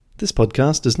This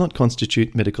podcast does not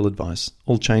constitute medical advice.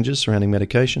 All changes surrounding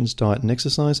medications, diet and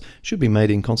exercise should be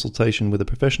made in consultation with a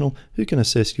professional who can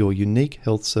assess your unique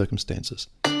health circumstances.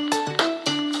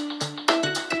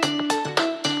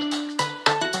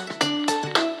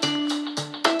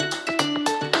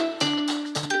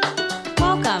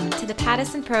 Welcome to the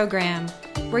Paddison Program,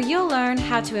 where you'll learn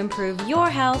how to improve your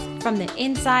health from the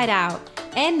inside out.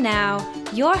 And now,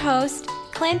 your host,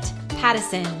 Clint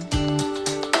Paddison.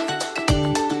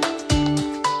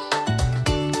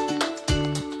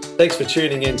 Thanks for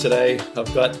tuning in today.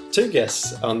 I've got two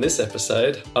guests on this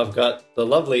episode. I've got the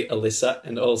lovely Alisa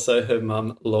and also her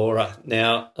mum, Laura.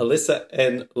 Now, Alisa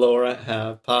and Laura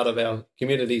are part of our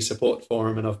community support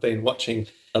forum, and I've been watching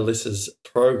Alisa's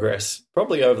progress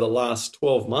probably over the last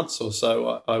 12 months or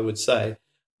so, I would say,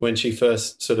 when she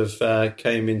first sort of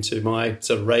came into my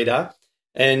sort of radar.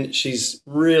 And she's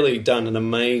really done an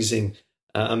amazing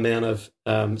amount of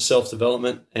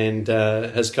self-development and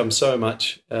has come so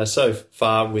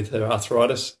far with her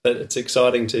arthritis that it's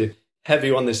exciting to have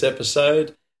you on this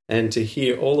episode and to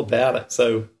hear all about it.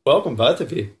 So welcome, both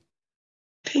of you.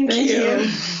 Thank you.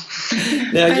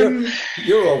 Now,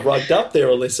 you're all rugged up there,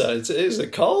 Alisa. Is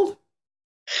it cold?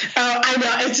 Oh, I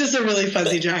know. It's just a really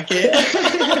fuzzy jacket.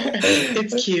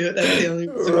 It's cute. That's the only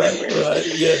reason. Right,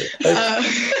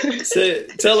 yeah. So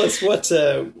tell us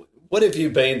what have you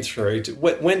been through?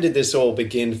 When did this all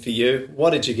begin for you?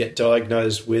 What did you get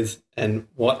diagnosed with, and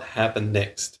what happened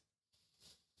next?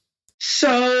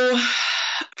 So,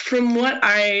 from what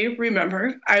I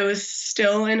remember, I was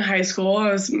still in high school.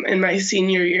 I was in my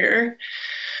senior year.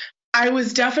 I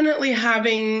was definitely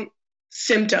having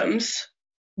symptoms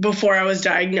before I was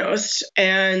diagnosed,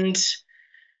 and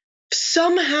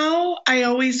somehow I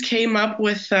always came up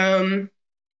with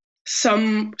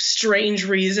some strange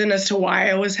reason as to why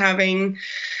I was having,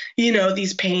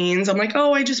 these pains. I'm like,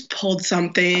 oh, I just pulled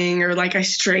something, or like I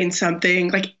strained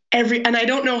something, and I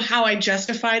don't know how I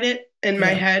justified it in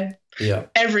my head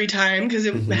every time, because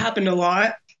it happened a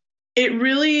lot. It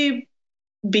really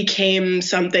became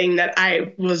something that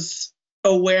I was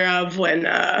aware of when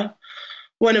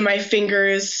one of my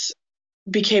fingers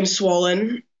became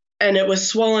swollen, and it was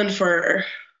swollen for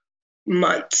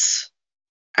months.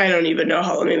 I don't even know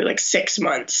how long, maybe like 6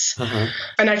 months.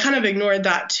 And I kind of ignored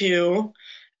that too.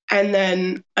 And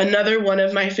then another one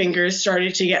of my fingers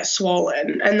started to get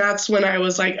swollen. And that's when I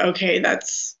was like, okay,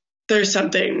 there's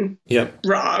something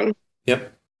wrong.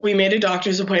 Yep. We made a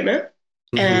doctor's appointment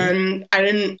and I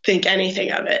didn't think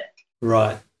anything of it.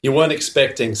 Right. You weren't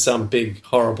expecting some big,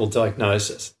 horrible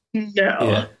diagnosis.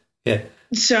 No. Yeah.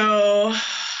 So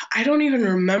I don't even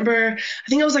remember. I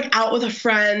think I was like out with a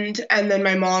friend, and then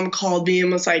my mom called me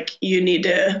and was like, you need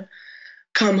to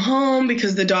come home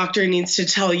because the doctor needs to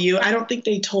tell you. I don't think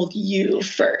they told you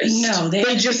first. No,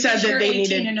 they just said that they 18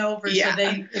 needed and over, so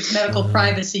it's medical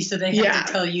privacy, so they have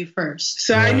to tell you first.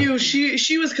 So I knew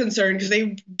she was concerned because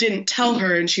they didn't tell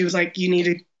her, and she was like, you need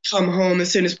to come home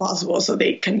as soon as possible so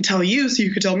they can tell you so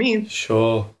you could tell me.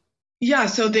 Sure. Yeah,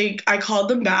 so I called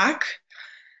them back,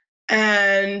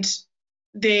 and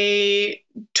they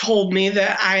told me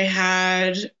that I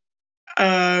had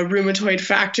a rheumatoid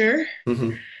factor.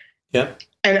 Yeah.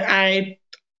 And I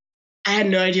had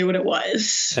no idea what it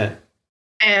was. Yeah.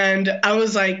 And I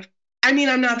was like, I mean,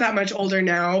 I'm not that much older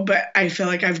now, but I feel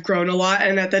like I've grown a lot.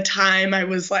 And at the time I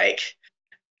was like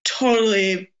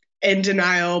totally in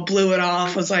denial, blew it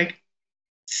off, was like,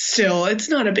 still, it's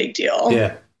not a big deal.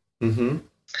 Yeah.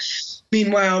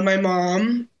 Meanwhile, my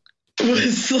mom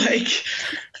was like,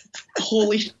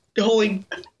 holy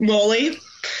moly.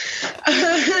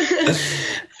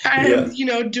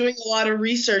 I'm, doing a lot of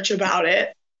research about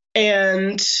it.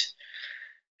 And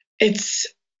there's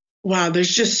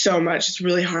just so much. It's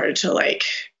really hard to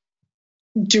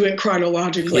do it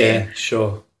chronologically. Yeah,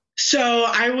 sure. So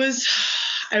I was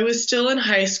still in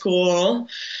high school.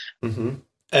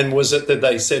 And was it that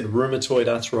they said rheumatoid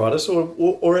arthritis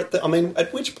or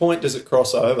at which point does it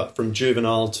cross over from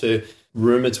juvenile to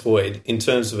rheumatoid in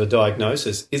terms of a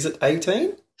diagnosis? Is it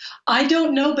 18? I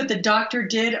don't know, but the doctor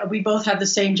did. We both have the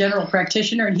same general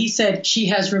practitioner, and he said she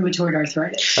has rheumatoid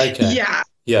arthritis. Okay.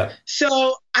 Yeah.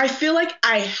 So I feel like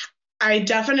I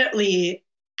definitely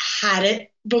had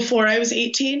it before I was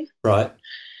 18. Right.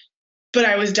 But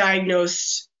I was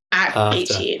diagnosed at After.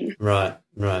 18. Right.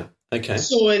 Okay.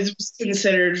 So it was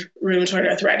considered rheumatoid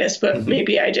arthritis, but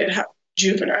maybe I did have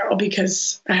juvenile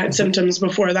because I had symptoms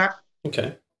before that.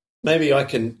 Okay. Maybe I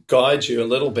can guide you a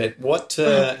little bit. What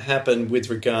happened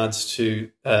with regards to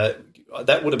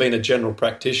that would have been a general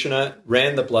practitioner,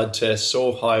 ran the blood test,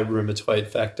 saw high rheumatoid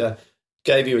factor,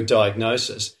 gave you a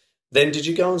diagnosis. Then did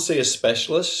you go and see a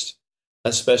specialist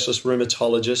a specialist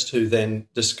rheumatologist who then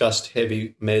discussed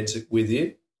heavy meds with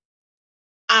you?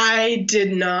 I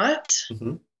did not.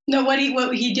 Mm-hmm. No, what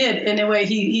he did, in a way,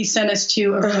 he sent us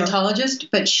to a rheumatologist,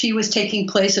 but she was taking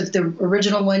place of the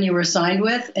original one you were assigned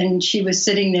with, and she was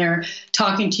sitting there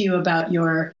talking to you about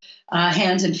your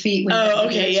hands and feet. When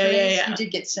okay, yeah. You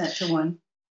did get sent to one.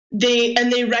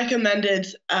 They recommended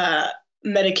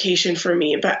medication for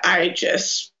me, but I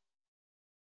just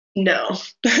no.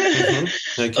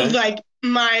 Mm-hmm. Okay. Like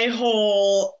my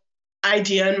whole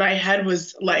idea in my head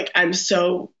was like, I'm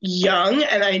so young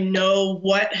and I know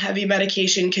what heavy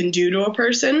medication can do to a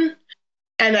person,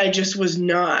 and I just was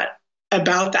not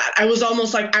about that. I was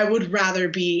almost like, I would rather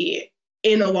be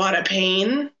in a lot of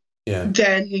pain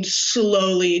than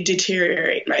slowly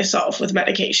deteriorate myself with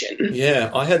medication.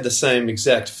 Yeah, I had the same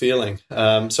exact feeling.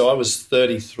 So I was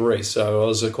 33, so I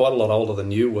was quite a lot older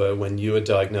than you were when you were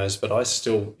diagnosed, but I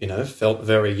still, felt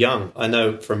very young. I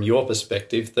know from your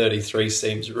perspective, 33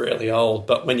 seems really old,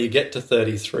 but when you get to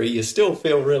 33, you still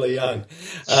feel really young.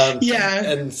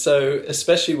 And so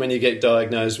especially when you get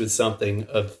diagnosed with something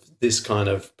of this kind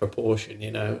of proportion,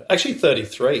 actually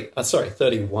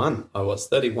 31, I was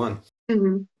 31.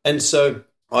 Mm-hmm. And so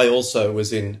I also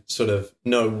was in sort of,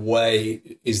 no way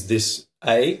is this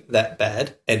A, that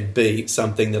bad, and B,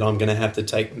 something that I'm going to have to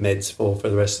take meds for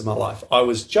the rest of my life. I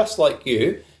was just like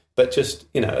you, but just,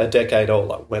 a decade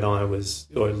older when I was,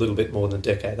 or a little bit more than a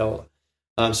decade older.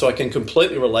 So I can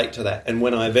completely relate to that. And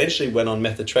when I eventually went on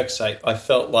methotrexate, I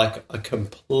felt like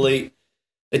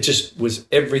it just was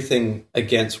everything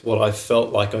against what I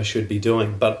felt like I should be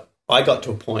doing. But I got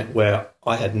to a point where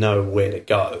I had nowhere to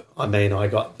go. I mean, I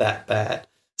got that bad.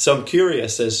 So I'm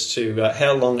curious as to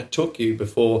how long it took you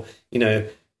before,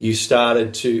 you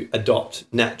started to adopt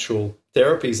natural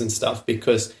therapies and stuff,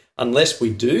 because unless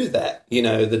we do that,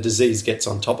 the disease gets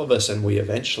on top of us and we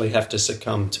eventually have to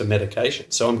succumb to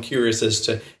medication. So I'm curious as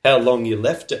to how long you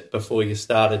left it before you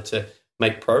started to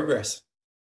make progress.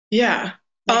 Yeah.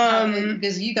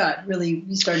 Because you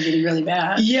started getting really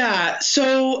bad. Yeah.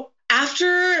 So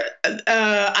after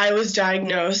I was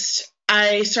diagnosed,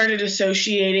 I started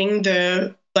associating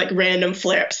the random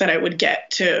flare-ups that I would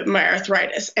get to my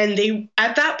arthritis. And they,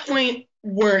 at that point,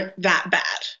 weren't that bad.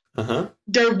 Uh-huh.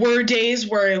 There were days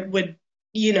where it would,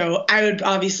 I would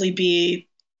obviously be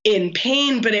in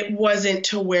pain, but it wasn't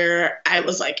to where I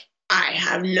was like, I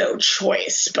have no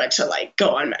choice but to go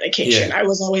on medication. Yeah. I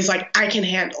was always like, I can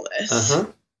handle this. Uh-huh.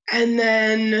 And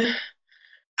then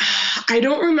I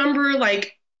don't remember,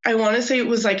 I want to say it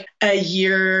was a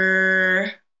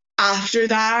year after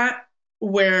that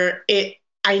where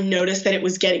I noticed that it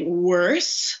was getting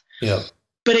worse. Yeah.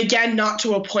 But again, not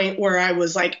to a point where I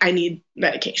was like, I need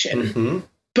medication. Mm-hmm.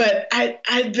 But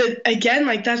but again,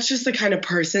 that's just the kind of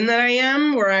person that I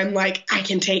am, where I'm like, I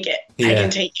can take it. Yeah. I can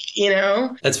take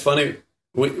it, That's funny.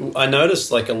 I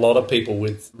noticed a lot of people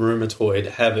with rheumatoid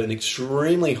have an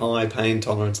extremely high pain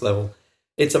tolerance level.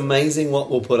 It's amazing what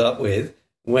we'll put up with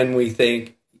when we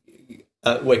think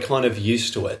we're kind of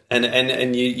used to it.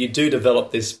 And you do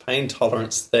develop this pain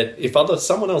tolerance that if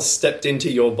someone else stepped into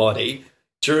your body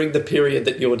during the period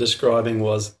that you were describing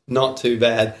was not too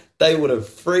bad, they would have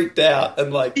freaked out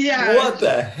and what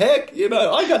the heck?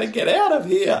 I got to get out of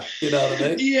here. You know what I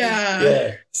mean? Yeah.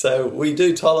 Yeah. So we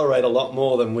do tolerate a lot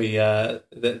more than we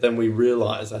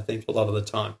realize, I think, a lot of the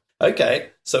time. Okay.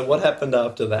 So what happened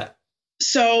after that?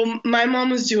 So my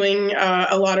mom was doing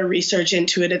a lot of research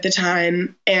into it at the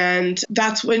time, and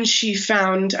that's when she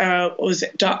found, was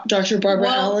it Dr. Barbara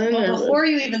Allen? Well, before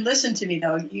you even listened to me,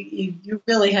 though, you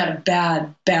really had a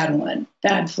bad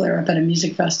flare-up at a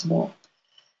music festival.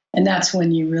 And that's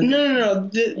when you really... No.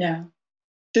 Yeah.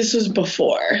 This was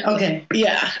before. Okay.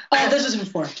 Yeah. Oh, this was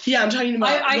before. Yeah, I'm talking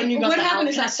about when you got what happened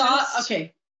is I saw...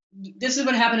 Okay. This is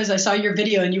what happened is I saw your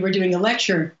video and you were doing a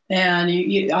lecture and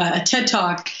a TED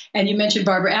Talk, and you mentioned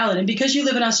Barbara Allen. And because you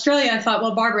live in Australia, I thought,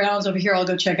 well, Barbara Allen's over here. I'll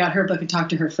go check out her book and talk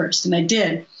to her first. And I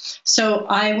did. So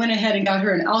I went ahead and got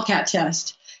her an ALCAT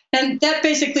test. And that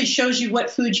basically shows you what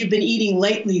foods you've been eating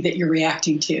lately that you're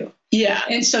reacting to. Yeah.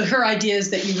 And so her idea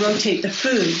is that you rotate the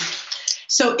food.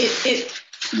 So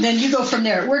then you go from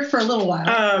there. It worked for a little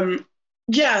while.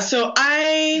 Yeah. So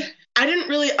I didn't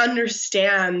really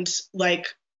understand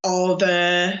all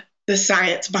the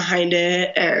science behind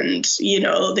it and,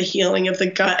 the healing of the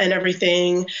gut and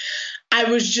everything. I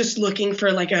was just looking for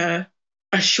a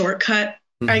shortcut,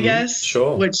 I guess.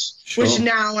 Sure. Which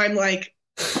now I'm like,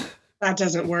 that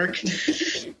doesn't work.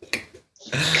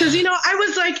 Because, I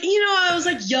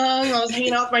was young. I was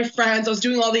hanging out with my friends. I was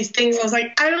doing all these things. I was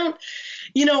like, I don't,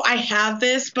 I have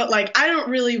this, but I don't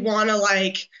really want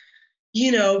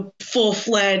to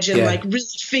full-fledged and really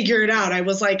figure it out. I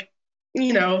was like,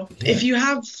 if you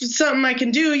have something I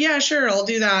can do, yeah, sure, I'll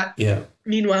do that. Yeah.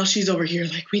 Meanwhile, she's over here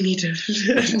like, we need to,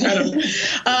 I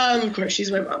don't know. Of course,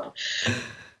 she's my mom.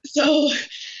 So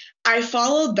I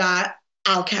followed that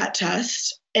ALCAT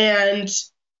test, and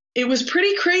it was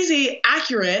pretty crazy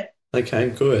accurate. Okay,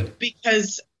 good.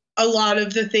 Because a lot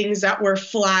of the things that were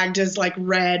flagged as like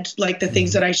red, like the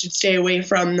things that I should stay away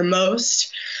from the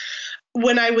most,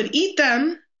 when I would eat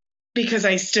them, because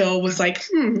I still was like,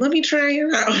 let me try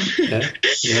it out.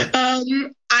 Yeah.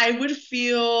 I would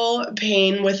feel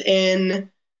pain within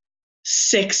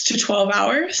 6 to 12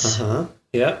 hours.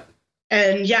 Yeah.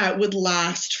 And yeah, it would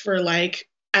last for like,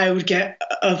 I would get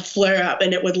a flare up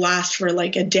and it would last for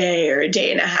like a day or a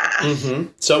day and a half.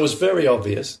 So it was very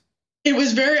obvious. It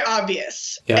was very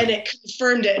obvious. Yeah. And it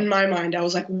confirmed it in my mind. I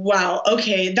was like, wow,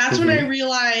 okay. That's when I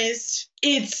realized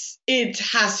it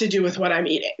has to do with what I'm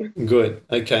eating. Good.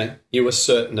 Okay. You were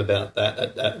certain about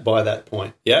that by that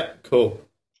point. Yeah. Cool.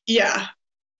 Yeah.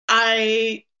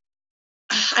 I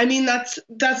mean, that's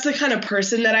the kind of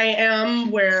person that I am,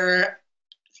 where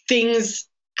things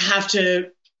have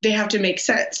to make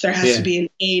sense. There has to be an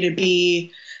A to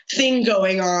B thing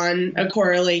going on, a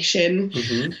correlation.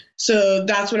 So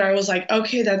that's when I was like,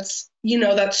 okay, that's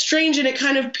strange. And it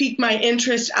kind of piqued my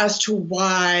interest as to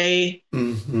why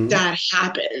that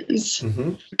happens.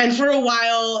 And for a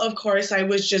while, of course, I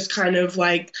was just kind of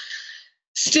like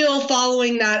still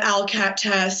following that ALCAT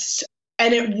test.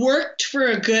 And it worked for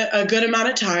a good amount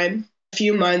of time, a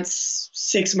few months,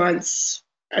 6 months.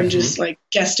 I'm just like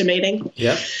guesstimating.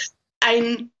 Yeah.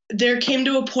 There came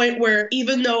to a point where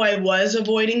even though I was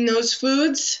avoiding those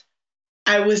foods,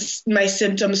 my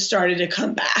symptoms started to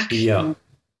come back. Yeah.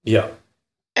 Yeah.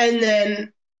 And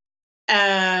then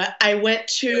I went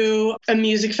to a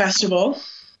music festival,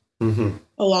 a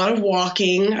lot of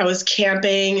walking. I was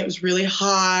camping. It was really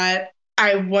hot.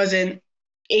 I wasn't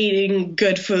eating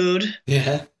good food.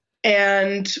 Yeah.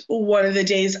 And one of the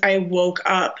days I woke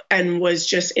up and was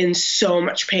just in so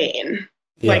much pain.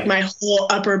 Yeah. Like my whole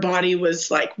upper body was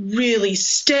like really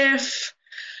stiff.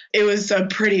 It was a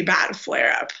pretty bad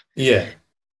flare up. Yeah.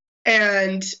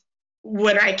 And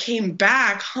when I came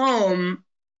back home,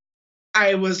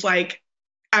 I was like,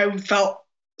 I felt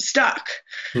stuck.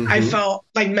 I felt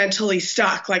like mentally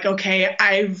stuck. Like, okay,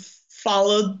 I've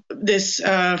followed this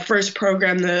first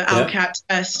program, the ALCAT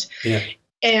test,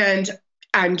 and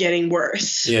I'm getting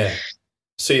worse. Yeah.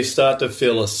 So you start to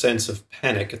feel a sense of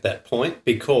panic at that point,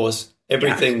 because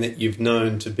everything that you've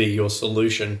known to be your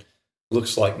solution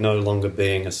looks like no longer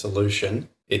being a solution.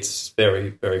 It's very,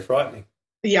 very frightening.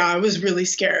 Yeah, I was really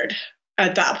scared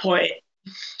at that point,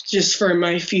 just for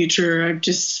my future. I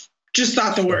just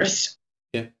thought the worst.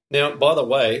 Yeah. Now, by the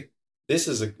way, this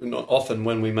is often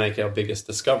when we make our biggest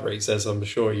discoveries, as I'm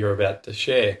sure you're about to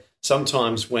share.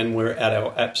 Sometimes when we're at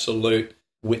our absolute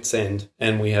wit's end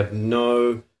and we have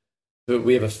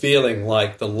a feeling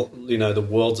like the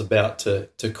world's about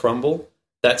to crumble,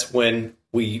 that's when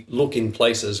we look in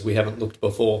places we haven't looked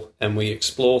before, and we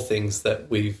explore things that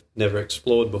we've never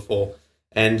explored before.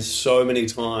 And so many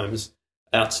times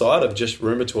outside of just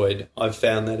rheumatoid, I've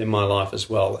found that in my life as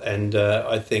well. And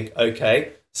I think,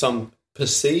 okay, some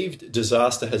perceived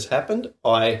disaster has happened.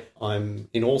 I'm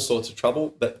in all sorts of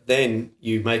trouble, but then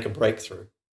you make a breakthrough.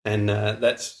 And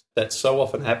that so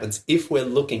often happens if we're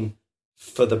looking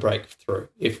for the breakthrough,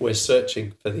 if we're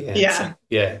searching for the answer.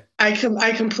 Yeah.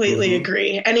 I completely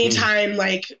agree. Anytime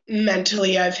like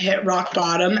mentally I've hit rock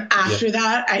bottom, after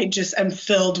that I just am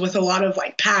filled with a lot of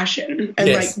like passion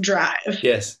and like drive.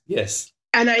 Yes.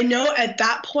 And I know at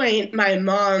that point my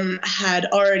mom had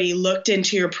already looked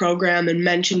into your program and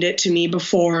mentioned it to me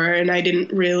before, and I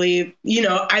didn't really,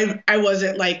 I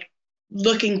wasn't like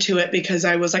looking to it because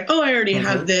I was like, oh, I already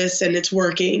have this and it's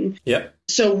working. Yep.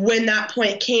 So when that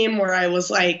point came where I was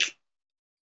like,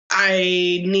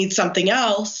 I need something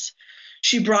else,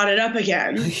 she brought it up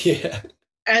again. Yeah.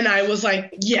 And I was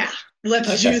like, yeah,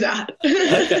 let's do that.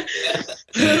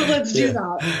 Let's do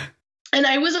that. And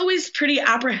I was always pretty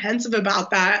apprehensive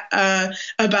about that,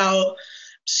 about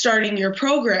starting your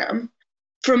program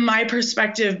from my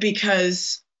perspective,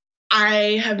 because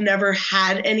I have never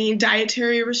had any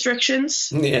dietary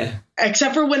restrictions. Yeah.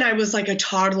 Except for when I was like a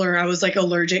toddler, I was like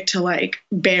allergic to like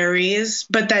berries,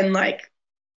 but then like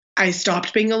I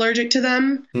stopped being allergic to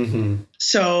them.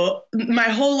 So my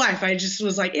whole life, I just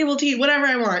was like able to eat whatever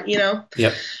I want,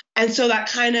 Yep. And so that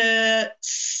kind of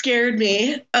scared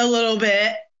me a little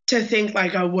bit to think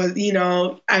like I was,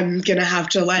 I'm going to have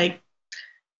to like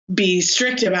be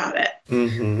strict about it.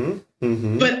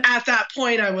 But at that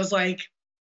point I was like,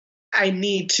 I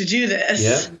need to do this.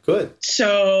 Yeah, good.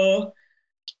 So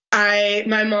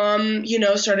my mom,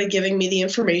 started giving me the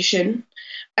information.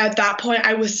 At that point,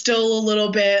 I was still a little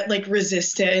bit like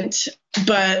resistant,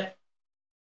 but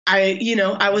I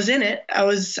was in it. I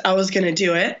was going to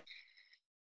do it.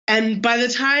 And by the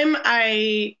time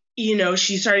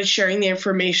she started sharing the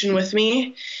information with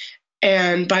me,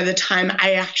 and by the time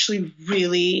I actually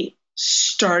really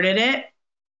started it,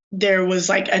 there was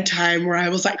like a time where I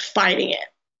was like fighting it.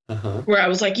 Where I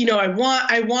was like,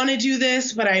 I want to do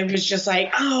this, but I was just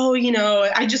like,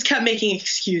 I just kept making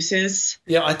excuses.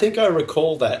 Yeah, I think I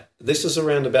recall that. This is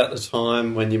around about the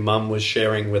time when your mum was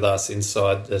sharing with us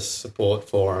inside the support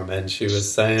forum, and she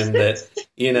was saying that,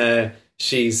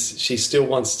 she still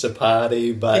wants to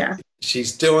party, but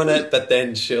she's doing it, but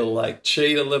then she'll like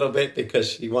cheat a little bit because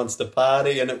she wants to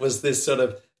party. And it was this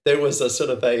there was a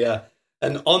sort of an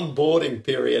onboarding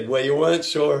period where you weren't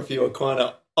sure if you were kind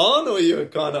of on or you were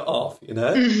kind of off,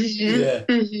 Mm-hmm. Yeah.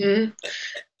 Mm-hmm.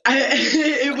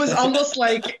 It was almost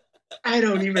like, I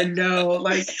don't even know,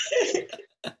 like,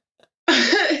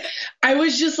 I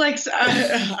was just like,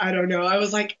 I don't know. I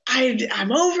was like,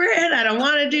 I'm over it. I don't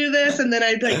want to do this. And then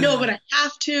I'd be like, no, but I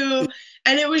have to.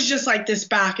 And it was just like this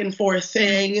back and forth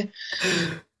thing.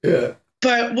 Yeah.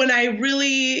 But when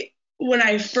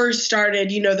I first started,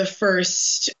 the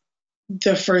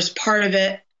first part of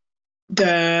it,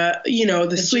 the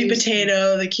sweet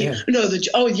potato, that's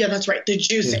right, the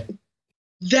juicing.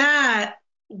 That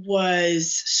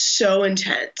was so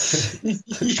intense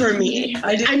for me.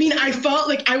 I felt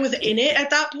like I was in it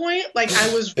at that point. Like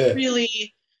I was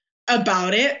really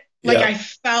about it. Like I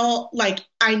felt like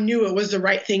I knew it was the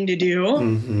right thing to do.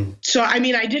 Mm-hmm. So I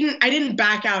didn't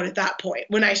back out at that point.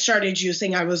 When I started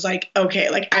juicing, I was like, okay,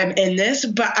 like I'm in this,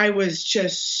 but I was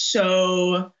just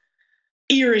so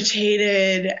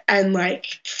irritated and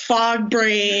like fog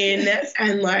brain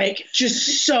and like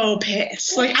just so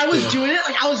pissed. Like I was doing it,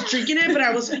 like I was drinking it, but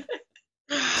I was like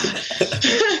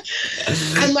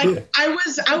and like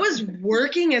I was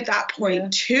working at that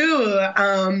point too.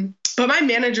 But my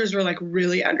managers were like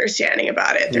really understanding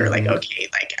about it. They were like, okay,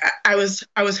 like I was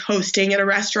hosting at a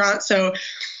restaurant, so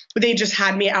they just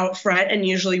had me out front, and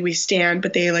usually we stand,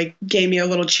 but they like gave me a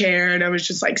little chair and I was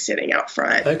just like sitting out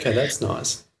front. Okay, that's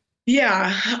nice.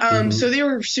 Yeah. So they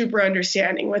were super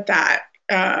understanding with that.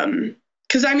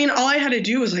 Cause all I had to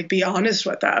do was like be honest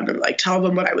with them and like tell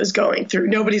them what I was going through.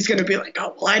 Nobody's going to be like,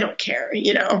 oh, well, I don't care,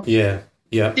 Yeah.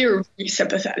 Yeah. They were really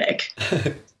sympathetic.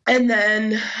 And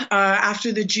then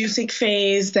after the juicing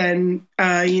phase, then,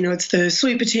 it's the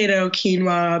sweet potato,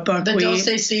 quinoa, buckwheat. The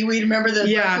dulce seaweed. Remember the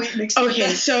buckwheat mixed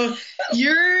Okay. So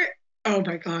oh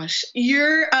my gosh.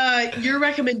 Your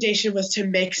recommendation was to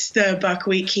mix the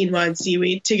buckwheat, quinoa, and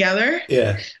seaweed together.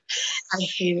 Yeah. I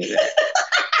hated it.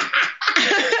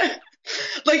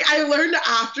 Like I learned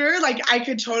after, like I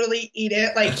could totally eat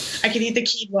it. Like I could eat the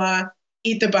quinoa,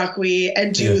 eat the buckwheat,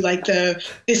 and do like the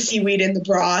seaweed in the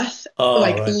broth. Oh,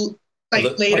 like right.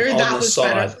 Later. Like that was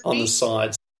better for on me. the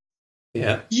sides.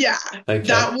 Yeah. Yeah. Okay.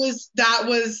 That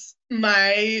was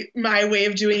my way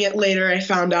of doing it later. I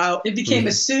found out it became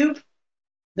a soup.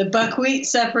 The buckwheat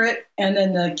separate, and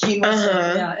then the quinoa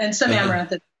separate, and some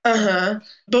amaranth.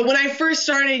 But when I first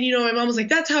started, my mom was like,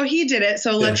 "That's how he did it,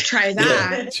 so let's try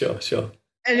that." Yeah, sure.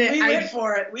 And we went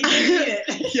for it. We didn't eat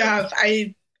it. Yeah,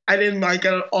 I didn't like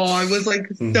it at all. I was like,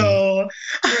 so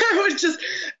I was just,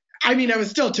 I was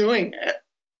still doing it.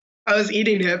 I was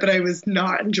eating it, but I was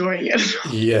not enjoying it.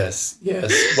 Yes.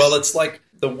 Well, it's like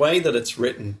the way that it's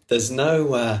written. There's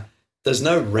no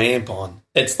ramp on.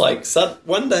 It's like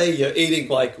one day you're eating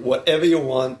like whatever you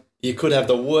want. You could have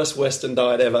the worst Western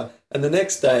diet ever. And the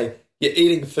next day you're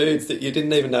eating foods that you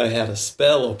didn't even know how to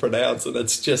spell or pronounce. And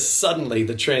it's just suddenly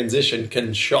the transition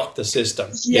can shock the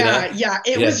system. Yeah.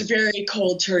 It was very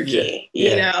cold turkey,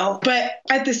 you know. But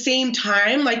at the same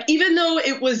time, like even though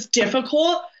it was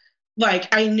difficult,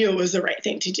 like I knew it was the right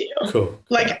thing to do. Cool.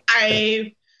 Like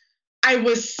I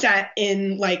was set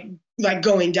in like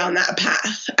going down that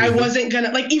path. I wasn't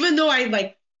gonna even though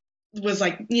I was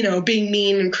being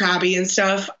mean and crabby and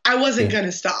stuff, I wasn't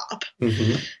gonna stop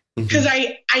because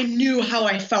I knew how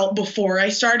I felt before I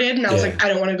started, and I was like, I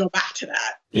don't want to go back to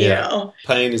that. You know,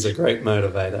 pain is a great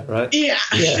motivator, right? Yeah.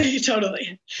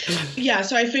 Totally. Yeah,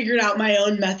 so I figured out my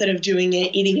own method of doing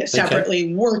it, eating it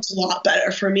separately worked a lot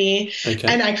better for me,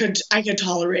 and I could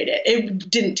tolerate it. It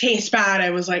didn't taste bad. I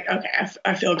was like, okay,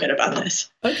 I feel good about this.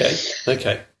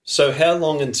 Okay. So how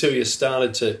long until you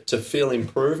started to feel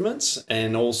improvements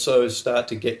and also start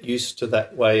to get used to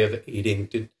that way of eating?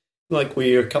 Were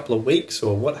you a couple of weeks,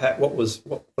 or what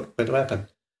went to happen?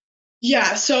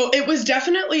 Yeah, so it was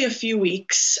definitely a few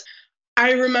weeks.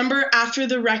 I remember after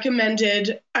the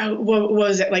recommended, what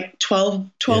was it, like 12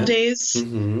 days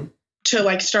to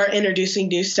like start introducing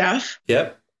new stuff.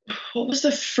 Yep. What was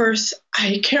the first?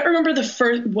 I can't remember the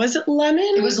first. Was it lemon?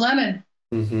 It was lemon.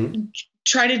 Mm-hmm.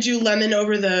 Try to do lemon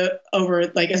over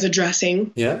like as a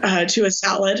dressing to a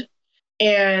salad.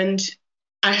 And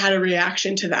I had a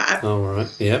reaction to that. All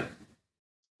right. Yep.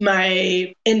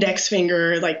 My index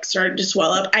finger like started to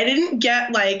swell up. I didn't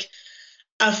get like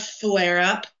a flare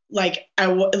up. Like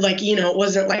it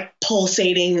wasn't like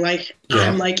pulsating. Like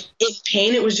I'm like in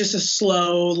pain. It was just a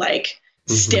slow like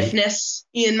stiffness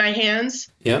in my hands.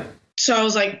 Yeah. So I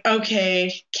was like,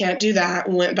 okay, can't do that.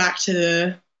 Went back to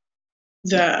the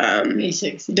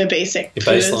basics. The basic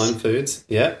baseline foods.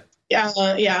 Yeah.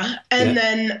 Yeah. And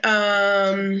then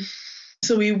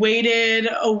so we waited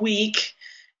a week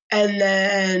and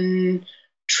then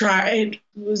tried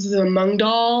the mung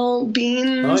dal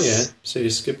beans. Oh yeah. So you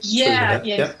skipped through that.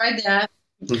 Tried that.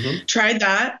 Mm-hmm. Tried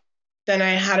that. Then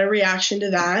I had a reaction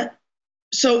to that.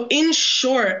 So in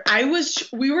short,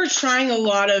 we were trying a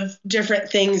lot of different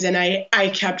things and I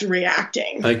kept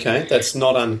reacting. Okay. That's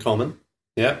not uncommon.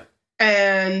 Yeah.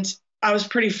 And I was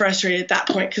pretty frustrated at that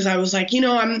point because I was like,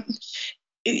 I'm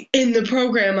in the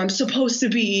program. I'm supposed to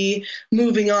be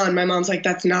moving on. My mom's like,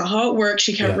 that's not how it works.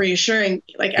 She kept reassuring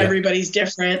me, like everybody's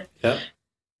different. Yeah.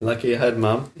 Lucky you had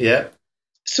mom. Yeah.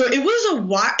 So it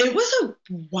was a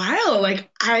while. Like,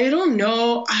 I don't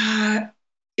know.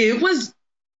 It was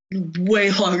way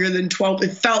longer than 12.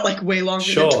 It felt like way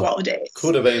longer than 12 days.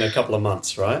 Could have been a couple of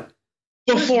months, right?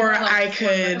 Before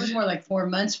it was more like 4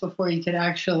 months before you could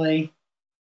actually.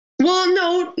 Well,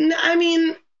 no, I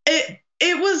mean,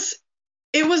 it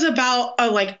was about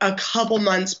a couple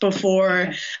months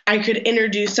before I could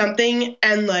introduce something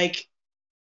and like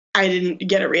I didn't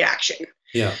get a reaction.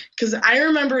 Yeah. Because I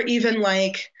remember even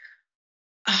like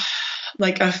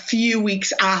a few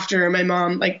weeks after my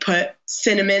mom like put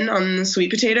cinnamon on the sweet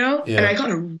potato and I got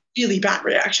a really bad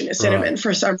reaction to cinnamon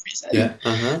for some reason. Yeah.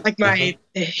 Like my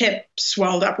hip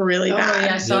swelled up really bad.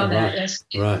 Yeah, I saw that. Right. Yes.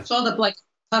 Right. Swelled up like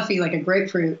puffy, like a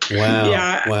grapefruit. Wow.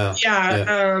 Yeah. Wow.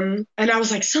 Yeah. And I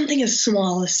was like, something as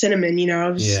small as cinnamon,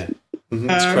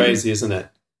 It's crazy, isn't it?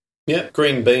 Yeah.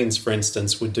 Green beans, for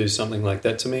instance, would do something like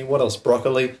that to me. What else?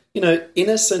 Broccoli.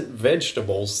 Innocent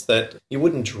vegetables that you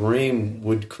wouldn't dream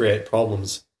would create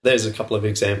problems. There's a couple of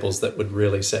examples that would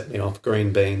really set me off: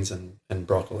 green beans and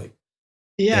broccoli.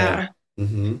 Yeah.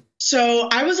 Mm-hmm. So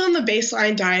I was on the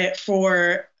baseline diet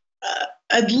for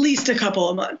at least a couple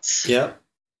of months. Yeah.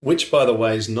 Which, by the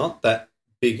way, is not that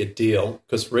big a deal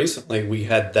because recently we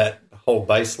had that whole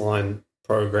baseline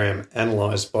program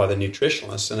analysed by the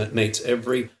nutritionist and it meets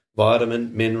every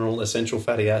vitamin, mineral, essential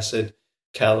fatty acid,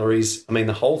 calories. I mean,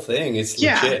 the whole thing is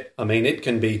legit. I mean, it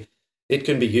can be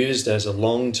used as a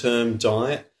long-term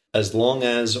diet as long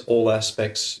as all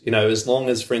aspects, as long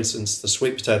as, for instance, the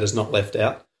sweet potato is not left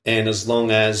out and as long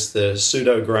as the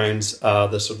pseudo grains are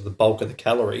the sort of the bulk of the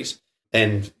calories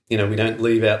and, we don't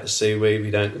leave out the seaweed,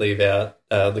 we don't leave out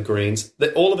the greens.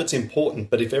 All of it's important,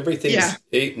 but if everything's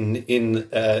eaten in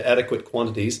adequate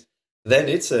quantities, then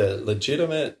it's a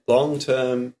legitimate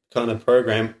long-term kind of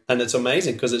program. And it's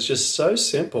amazing because it's just so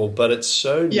simple, but it's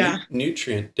so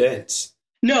nutrient dense.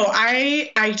 No,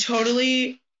 I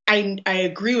totally, I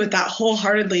agree with that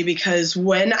wholeheartedly because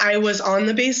when I was on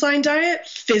the baseline diet,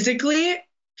 physically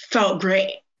felt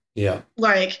great. Yeah.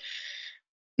 Like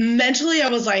mentally, I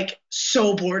was like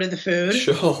so bored of the food.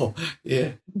 Sure.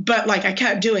 Yeah. But like I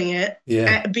kept doing it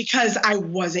because I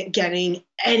wasn't getting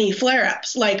any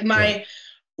flare-ups. Like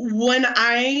when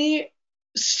I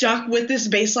stuck with this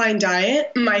baseline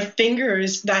diet, my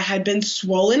fingers that had been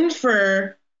swollen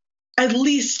for at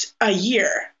least a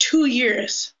year, 2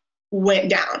 years went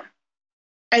down.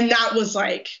 And that was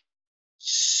like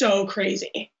so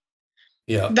crazy.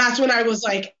 Yeah. That's when I was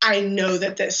like, I know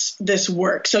that this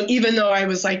works. So even though I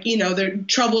was like, they're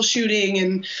troubleshooting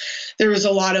and there was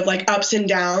a lot of like ups and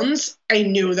downs, I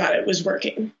knew that it was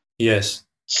working. Yes.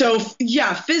 So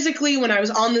physically when I was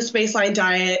on this baseline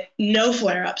diet, no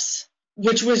flare-ups,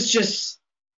 which was just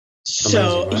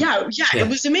so amazing, right? It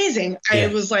was amazing.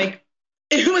 It was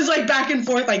like back and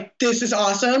forth, like this is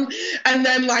awesome. And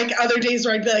then like other days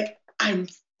where I'd be like, I'm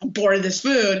bored of this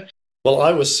food. Well,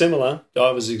 I was similar. I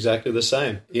was exactly the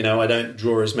same. I don't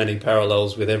draw as many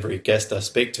parallels with every guest I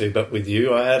speak to, but with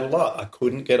you, I had a lot. I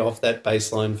couldn't get off that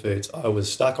baseline foods. I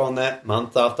was stuck on that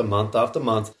month after month after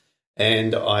month,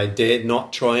 and I dared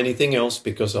not try anything else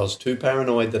because I was too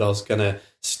paranoid that I was going to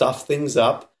stuff things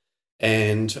up,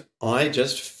 and I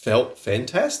just felt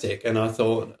fantastic. And I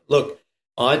thought, look,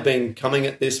 I'd been coming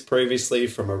at this previously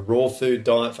from a raw food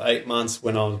diet for 8 months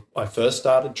when I first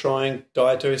started trying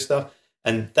dietary stuff.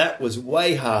 And that was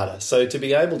way harder. So to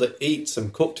be able to eat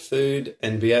some cooked food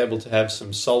and be able to have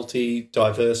some salty,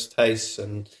 diverse tastes.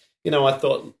 And, I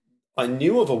thought I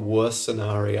knew of a worse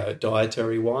scenario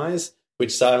dietary-wise,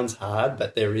 which sounds hard,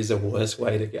 but there is a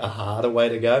harder way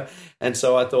to go. And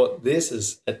so I thought this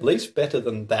is at least better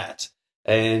than that.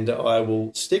 And I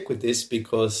will stick with this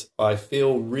because I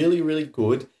feel really, really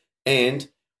good. And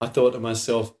I thought to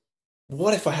myself,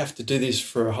 what if I have to do this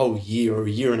for a whole year or a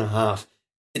year and a half?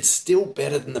 It's still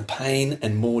better than the pain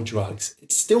and more drugs.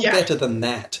 It's still better than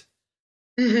that.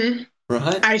 Mm-hmm.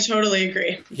 Right? I totally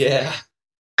agree. Yeah.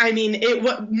 I mean,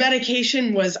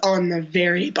 medication was on the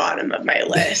very bottom of my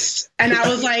list. And I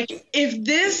was like,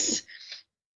 if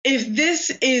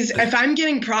I'm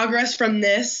getting progress from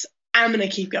this, I'm going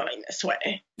to keep going this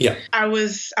way. Yeah. I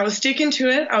was sticking to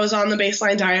it. I was on the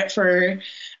baseline diet for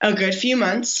a good few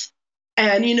months.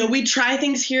 And, we'd try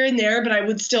things here and there, but I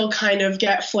would still kind of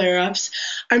get flare-ups.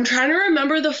 I'm trying to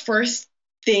remember the first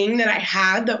thing that I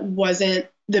had that wasn't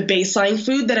the baseline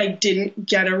food that I didn't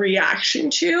get a reaction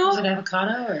to. Was it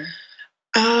avocado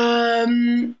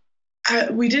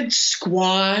or? We did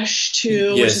squash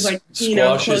too, Yes, which is like,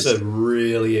 squash is a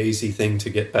really easy thing to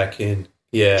get back in.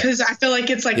 Yeah. Because I feel like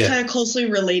it's kind of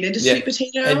closely related to sweet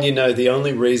potato. And the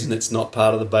only reason it's not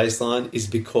part of the baseline is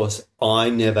because I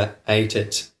never ate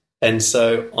it. And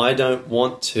so I don't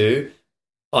want to,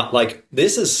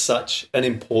 this is such an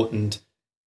important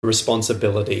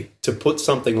responsibility to put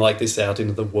something like this out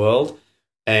into the world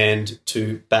and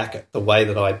to back it the way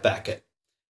that I back it.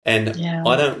 And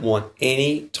I don't want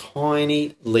any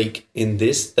tiny leak in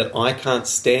this that I can't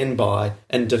stand by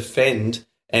and defend.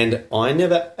 And I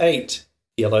never ate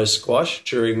yellow squash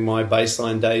during my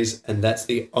baseline days, and that's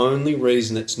the only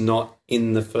reason it's not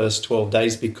in the first 12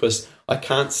 days, because I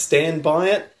can't stand by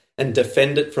it and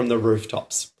defend it from the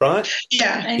rooftops, right?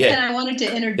 Yeah. And I wanted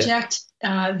to interject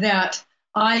that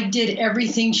I did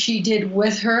everything she did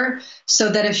with her so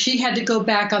that if she had to go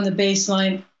back on the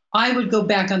baseline, I would go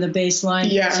back on the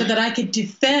baseline so that I could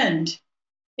defend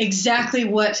exactly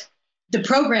what the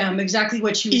program, exactly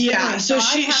what she was doing. So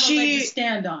she have a leg to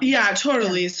stand on. Yeah,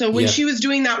 totally. So when she was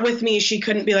doing that with me, she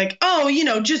couldn't be like, oh,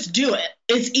 just do it.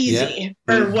 It's easy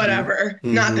or whatever.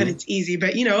 Mm-hmm. Not that it's easy,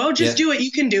 but, just do it.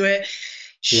 You can do it.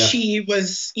 Yeah. She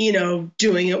was,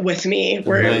 doing it with me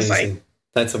where it was like.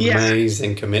 That's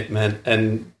amazing commitment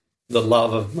and the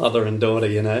love of mother and daughter,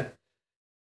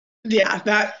 Yeah,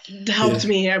 that helped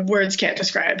me. Words can't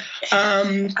describe.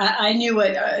 I knew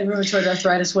what rheumatoid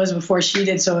arthritis was before she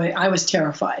did, so I was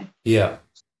terrified. Yeah.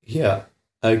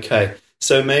 Okay.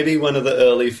 So maybe one of the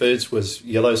early foods was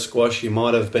yellow squash. You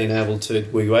might have been able to,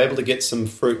 were you able to get some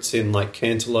fruits in like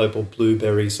cantaloupe or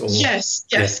blueberries? Or Yes.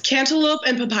 Cantaloupe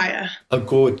and papaya. Oh,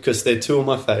 good, because they're two of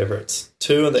my favorites.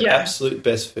 Two of the absolute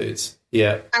best foods.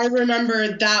 Yeah. I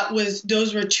remember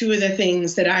those were two of the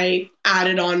things that I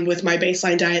added on with my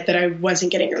baseline diet that I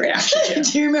wasn't getting a reaction to.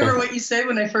 Do you remember what you said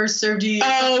when I first served you?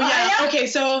 Oh, yeah. Okay,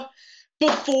 so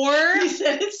before you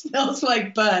said it smells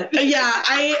like butt. Before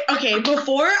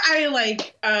I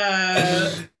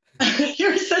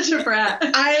you're such a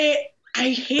brat.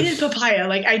 I hated papaya.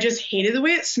 I just hated the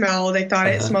way it smelled. I thought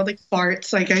it smelled like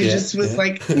farts. I just was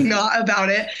not about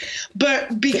it.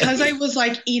 But because I was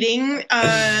eating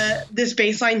this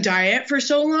baseline diet for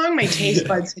so long, my taste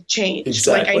buds had changed.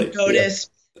 Exactly. I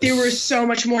noticed they were so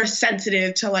much more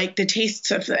sensitive to the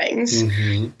tastes of things.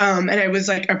 Mm-hmm. And I was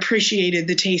appreciated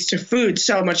the taste of food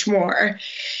so much more.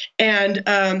 And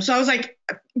so I was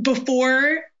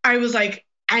before I was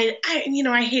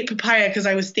I hate papaya because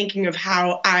I was thinking of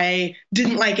how I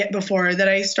didn't like it before that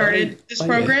I started this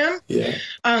program. Yeah.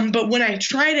 But when I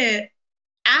tried it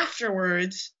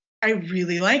afterwards, I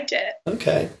really liked it.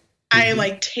 Okay. Mm-hmm. I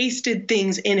tasted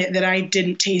things in it that I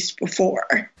didn't taste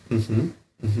before. Mm-hmm.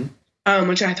 Mm-hmm.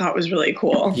 Which I thought was really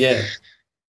cool. Yeah.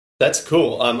 That's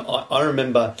cool. I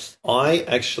remember I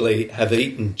actually have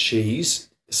eaten cheese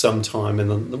sometime,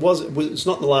 and it's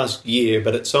not the last year,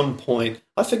 but at some point,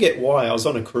 I forget why, I was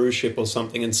on a cruise ship or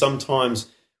something, and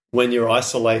sometimes when you're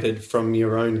isolated from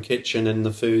your own kitchen and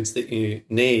the foods that you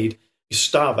need, your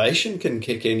starvation can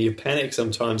kick in, you panic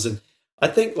sometimes, and I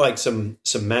think some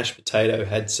mashed potato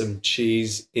had some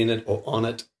cheese in it or on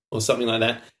it or something like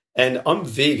that, and I'm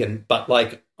vegan, but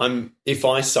if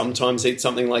I sometimes eat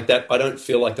something like that, I don't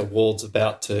feel like the world's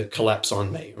about to collapse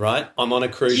on me, right? I'm on a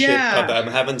cruise ship.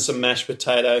 I'm having some mashed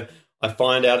potato. I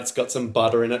find out it's got some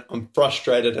butter in it. I'm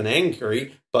frustrated and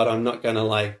angry, but I'm not going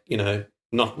to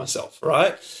knock myself,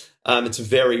 right? It's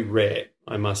very rare,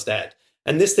 I must add.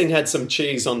 And this thing had some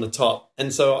cheese on the top.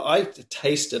 And so I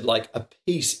tasted a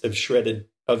piece of shredded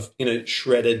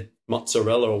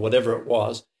mozzarella or whatever it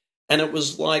was. and it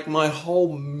was like my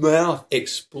whole mouth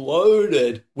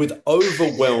exploded with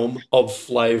overwhelm of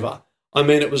flavor. I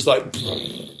mean, it was like,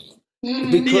 because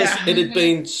it had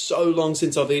been so long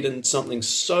since I've eaten something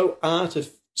so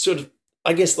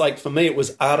I guess, like, for me, it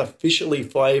was artificially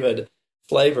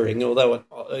flavoring, although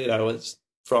it's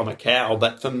from a cow.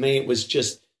 But for me, it was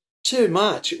just too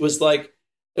much. It was like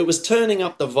it was turning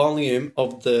up the volume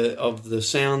of the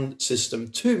sound system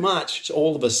too much.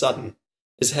 All of a sudden,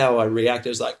 is how I reacted. It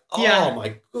was like, oh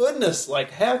my goodness!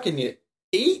 Like, how can you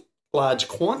eat large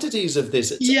quantities of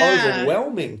this? It's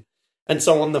overwhelming. And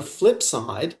so, on the flip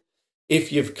side,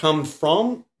 if you've come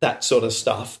from that sort of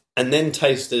stuff and then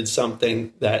tasted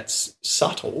something that's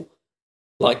subtle,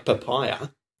 like papaya,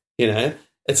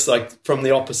 it's like from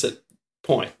the opposite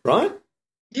point, right?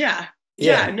 Yeah.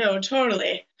 No,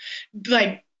 totally.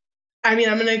 Like, I mean,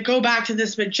 I'm going to go back to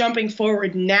this, but jumping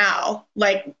forward now,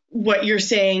 like what you're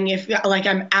saying, if like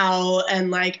I'm out and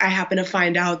like I happen to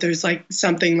find out there's like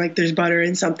something, like there's butter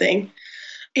in something,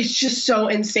 it's just so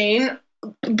insane.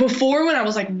 Before, when I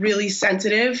was like really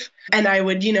sensitive and I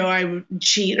would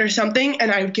cheat or something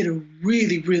and I would get a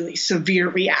really, really severe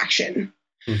reaction.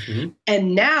 Mm-hmm.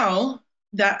 And now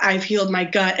that I've healed my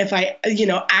gut, if I,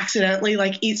 accidentally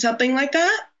like eat something like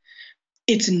that,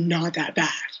 it's not that bad,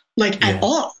 like at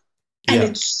all. And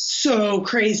it's so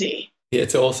crazy. Yeah,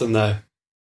 it's awesome though.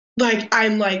 Like,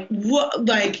 I'm like, what,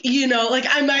 like, like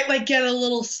I might like get a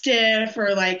little stiff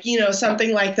or like,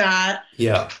 something like that.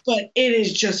 Yeah. But it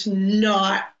is just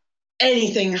not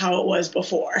anything how it was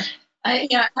before. How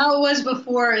it was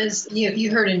before is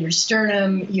you hurt in your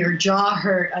sternum, your jaw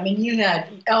hurt. I mean, you had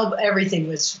everything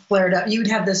was flared up. You would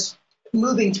have this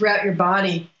moving throughout your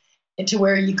body to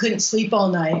where you couldn't sleep all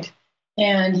night.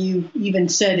 And you even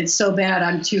said, it's so bad,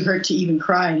 I'm too hurt to even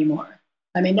cry anymore.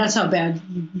 I mean, that's how bad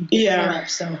you get up,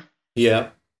 so.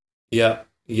 Yeah.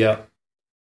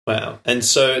 Wow. And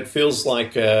so it feels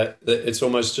like it's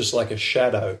almost just like a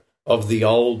shadow of the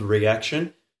old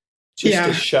reaction. Just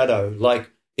a shadow. Like,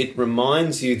 it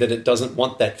reminds you that it doesn't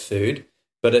want that food,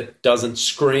 but it doesn't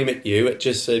scream at you. It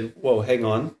just said, well, hang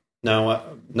on.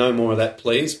 No more of that,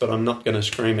 please, but I'm not going to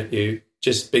scream at you.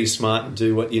 Just be smart and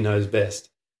do what you know is best.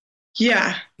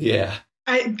 Yeah. Yeah.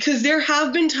 Because there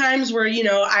have been times where,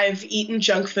 I've eaten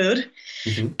junk food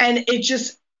and it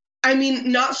just, I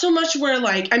mean, not so much where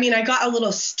like, I mean, I got a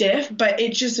little stiff, but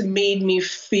it just made me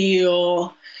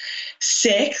feel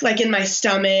sick, like in my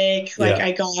stomach, like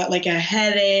I got like a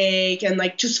headache and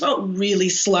like just felt really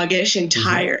sluggish and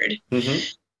tired. Mm-hmm.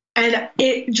 And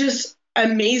it just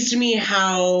amazed me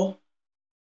how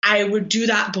I would do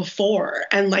that before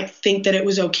and like think that it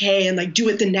was okay and like do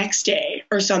it the next day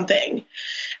or something.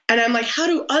 And I'm like, how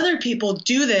do other people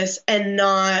do this and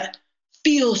not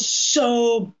feel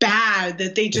so bad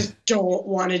that they just don't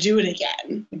want to do it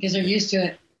again? Because they're used to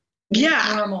it.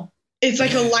 Yeah. Normal. It's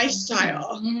like a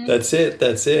lifestyle. Mm-hmm. That's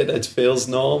it. It feels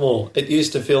normal. It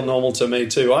used to feel normal to me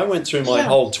too. I went through my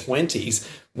whole 20s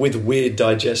with weird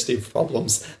digestive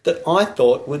problems that I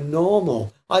thought were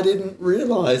normal. I didn't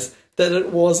realize that it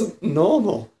wasn't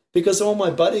normal because all my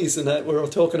buddies and that were all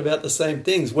talking about the same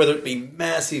things, whether it be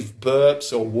massive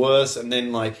burps or worse, and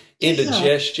then like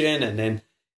indigestion and then,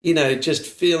 just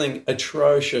feeling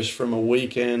atrocious from a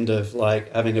weekend of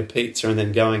like having a pizza and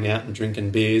then going out and drinking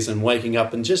beers and waking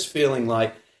up and just feeling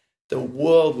like the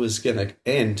world was going to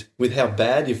end with how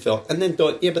bad you felt. And then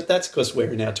thought, but that's because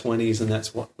we're in our 20s and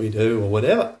that's what we do or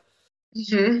whatever.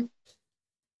 Mm-hmm.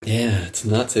 Yeah, it's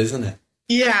nuts, isn't it?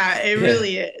 Yeah, it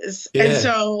really is. Yeah. And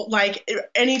so like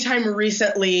anytime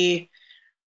recently,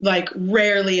 like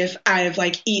rarely if I've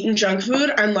like eaten junk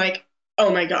food, I'm like,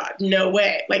 oh my God, no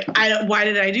way. Like, why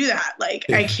did I do that?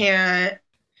 Like, I can't,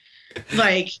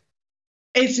 like,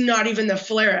 it's not even the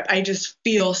flare up. I just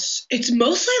feel, it's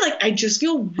mostly like, I just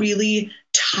feel really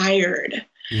tired.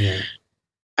 Yeah.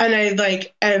 And I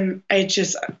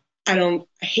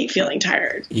hate feeling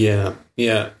tired. Yeah.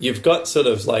 You've got sort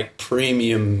of like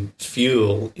premium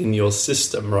fuel in your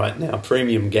system right now,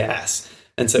 premium gas.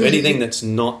 And so anything that's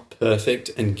not perfect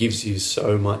and gives you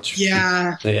so much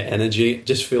energy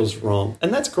just feels wrong.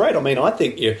 And that's great. I mean, I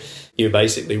think you're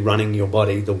basically running your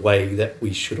body the way that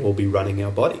we should all be running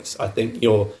our bodies. I think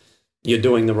you're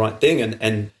doing the right thing.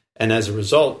 And as a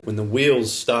result, when the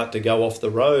wheels start to go off the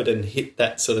road and hit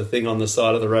that sort of thing on the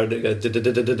side of the road,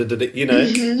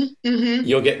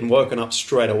 you're getting woken up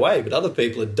straight away. But other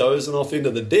people are dozing off into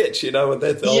the ditch, and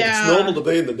they thought, it's normal to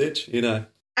be in the ditch,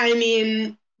 I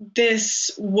mean,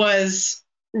 this was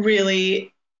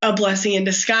really a blessing in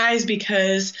disguise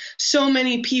because so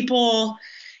many people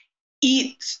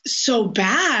eat so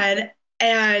bad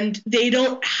and they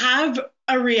don't have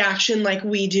a reaction like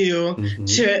we do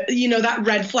to, that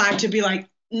red flag to be like,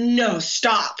 no,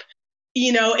 stop.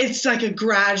 It's like a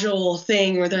gradual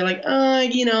thing where they're like, I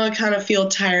kind of feel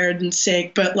tired and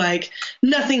sick, but like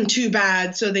nothing too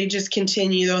bad. So they just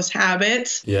continue those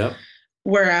habits. Yeah.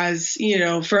 Whereas,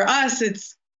 for us,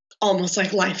 it's almost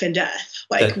like life and death.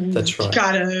 Like that's right.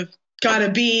 Gotta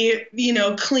be,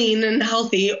 clean and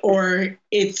healthy, or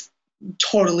it's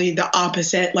totally the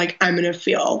opposite. Like I'm going to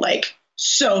feel like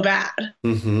so bad.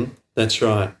 Mm-hmm. That's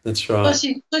right. Plus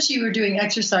you were doing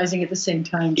exercising at the same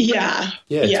time. Yeah.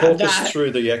 Talk us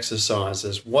through the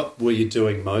exercises. What were you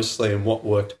doing mostly and what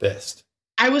worked best?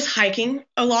 I was hiking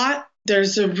a lot.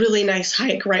 There's a really nice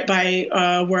hike right by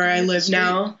where I live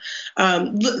now.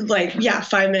 5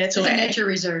 minutes away. Nature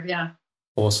reserve, yeah.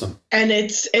 Awesome. And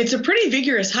it's a pretty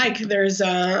vigorous hike. There's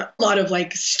a lot of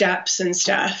like steps and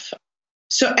stuff.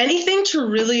 So anything to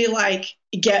really like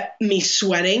get me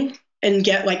sweating and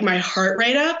get like my heart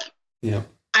rate up,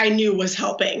 I knew was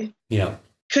helping. Yeah.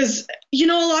 Because, a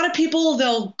lot of people,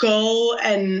 they'll go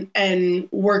and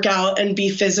work out and be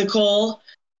physical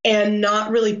and not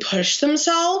really push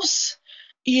themselves,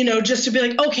 just to be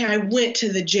like, okay, I went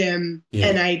to the gym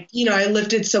and I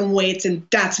lifted some weights and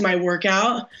that's my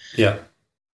workout. Yeah.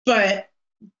 But,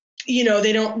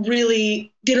 they don't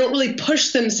really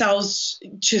push themselves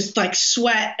to like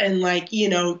sweat and like,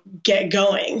 get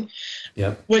going.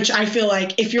 Yeah. Which I feel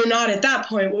like if you're not at that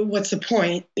point, what's the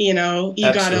point? You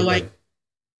gotta like,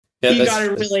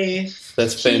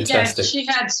 that's fantastic. She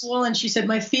had swollen. She said,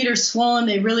 my feet are swollen.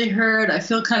 They really hurt. I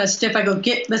feel kind of stiff. I go,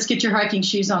 let's get your hiking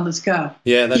shoes on. Let's go.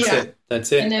 Yeah,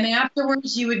 that's it. And then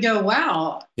afterwards you would go,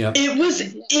 wow. Yeah.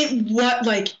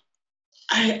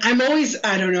 I'm always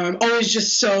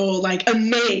just so like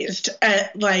amazed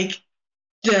at like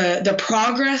the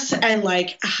progress and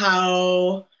like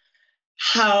how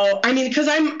because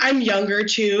I'm younger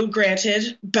too,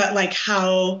 granted, but like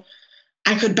how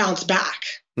I could bounce back.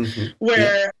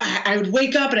 Where I would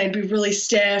wake up and I'd be really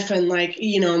stiff and like,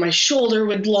 my shoulder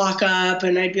would lock up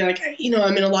and I'd be like,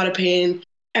 I'm in a lot of pain.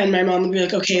 And my mom would be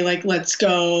like, okay, like, let's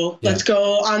go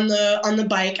on the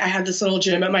bike. I had this little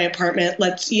gym at my apartment.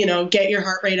 Let's, get your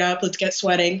heart rate up. Let's get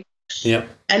sweating. Yeah.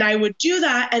 And I would do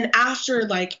that. And after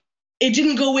like, it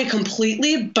didn't go away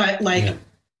completely, but like,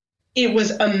 it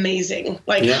was amazing.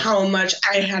 Like how much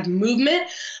I had movement,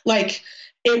 like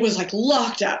it was like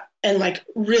locked up and like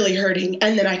really hurting.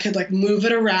 And then I could like move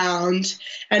it around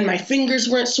and my fingers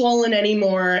weren't swollen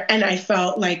anymore. And I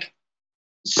felt like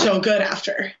so good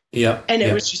after. Yeah. And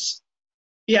it was just,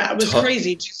 it was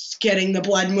crazy just getting the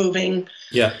blood moving.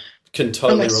 Yeah. Can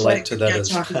totally relate to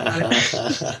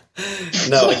that.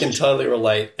 No, I can totally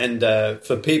relate. And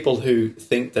for people who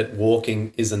think that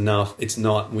walking is enough, it's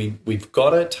not. We've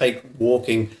got to take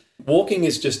walking. Walking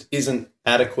isn't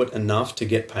adequate enough to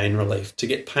get pain relief. To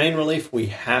get pain relief, we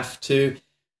have to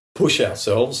push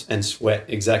ourselves and sweat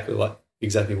exactly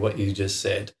what you just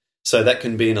said. So that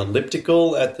can be an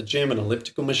elliptical at the gym, an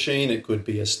elliptical machine. It could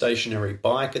be a stationary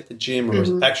bike at the gym or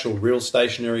an actual real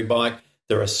stationary bike.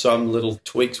 There are some little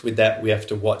tweaks with that. We have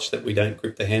to watch that we don't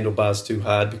grip the handlebars too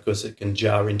hard because it can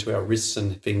jar into our wrists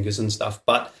and fingers and stuff.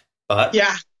 But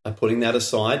putting that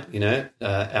aside,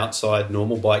 outside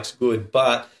normal bike's good.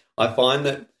 But I find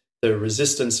that the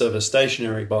resistance of a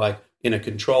stationary bike in a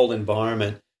controlled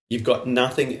environment, you've got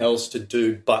nothing else to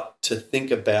do but to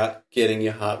think about getting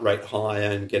your heart rate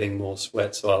higher and getting more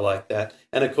sweat. So I like that.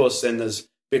 And, of course, then there's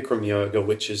Bikram yoga,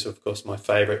 which is, of course, my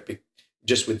favorite,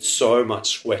 just with so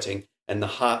much sweating and the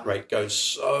heart rate goes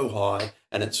so high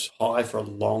and it's high for a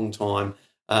long time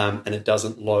and it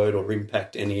doesn't load or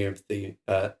impact any of the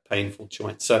painful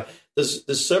joints. So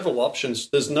there's several options.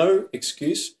 There's no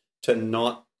excuse to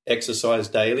not exercise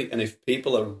daily. And if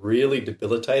people are really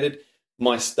debilitated,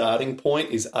 my starting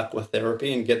point is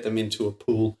aquatherapy and get them into a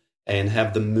pool and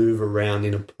have them move around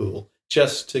in a pool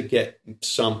just to get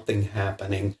something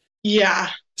happening. Yeah.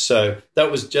 So that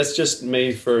was just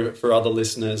me for other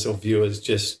listeners or viewers,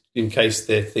 just in case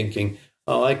they're thinking,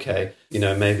 oh, okay,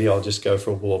 maybe I'll just go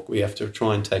for a walk. We have to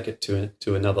try and take it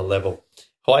to another level.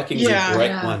 Hiking is a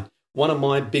great one. One of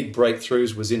my big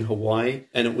breakthroughs was in Hawaii,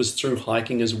 and it was through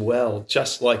hiking as well,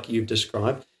 just like you've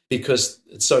described, because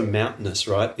it's so mountainous,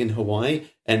 right, in Hawaii.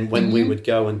 And when we would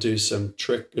go and do some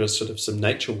some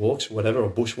nature walks or whatever, or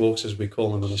bush walks as we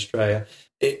call them in Australia,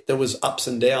 there was ups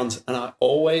and downs. And I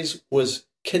always was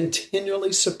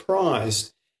continually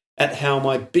surprised at how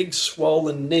my big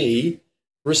swollen knee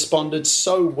responded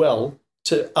so well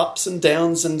to ups and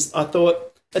downs. And I thought,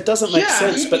 it doesn't make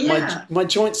sense, but my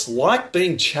joints like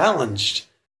being challenged.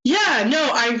 Yeah, no,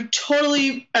 I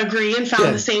totally agree and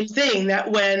found the same thing, that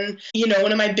when,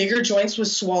 one of my bigger joints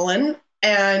was swollen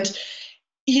and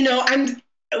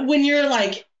when you're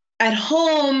like at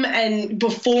home and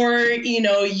before,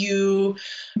 you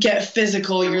get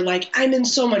physical, you're like, I'm in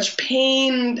so much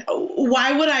pain.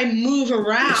 Why would I move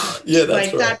around? Yeah,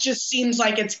 that's right. That just seems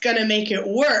like it's going to make it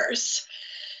worse.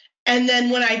 And then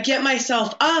when I get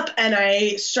myself up and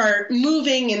I start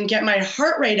moving and get my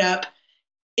heart rate up,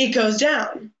 it goes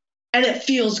down and it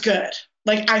feels good.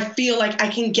 Like I feel like I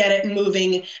can get it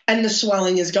moving and the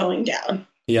swelling is going down.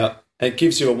 Yeah. It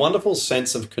gives you a wonderful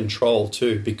sense of control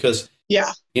too, because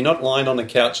you're not lying on a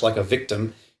couch like a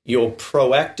victim. You're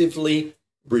proactively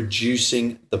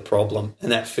reducing the problem,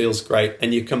 and that feels great.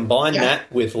 And you combine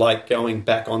that with like going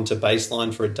back onto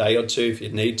baseline for a day or two if you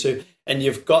need to, and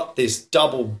you've got this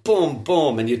double boom,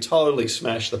 boom, and you totally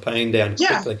smash the pain down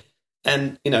quickly.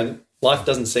 And, life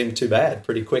doesn't seem too bad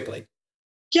pretty quickly.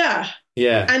 Yeah.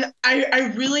 Yeah. And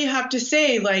I really have to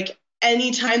say, like,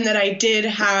 anytime that I did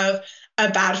have a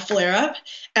bad flare-up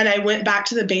and I went back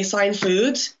to the baseline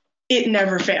foods, it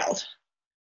never failed.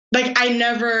 Like, I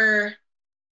never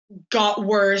got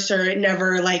worse, or it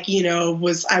never,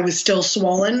 I was still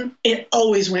swollen. It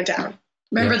always went down.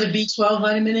 Remember the B12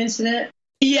 vitamin incident?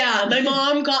 Yeah, my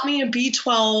mom got me a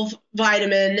B12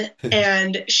 vitamin,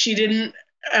 and she didn't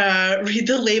read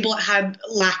the label. It had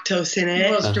lactose in it.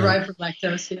 Well, it's derived from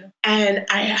lactose, yeah. And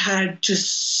I had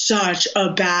just such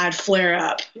a bad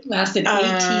flare-up. It lasted 18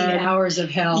 hours of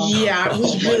hell. Yeah, it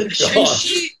was really bad.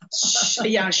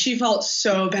 She felt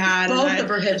so bad. Both of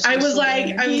her hips. I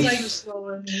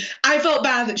felt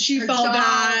bad that she felt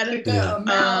bad.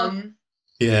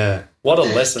 Yeah. What a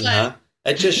lesson, huh?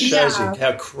 It just shows you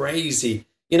how crazy,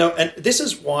 and this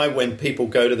is why when people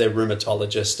go to their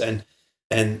rheumatologist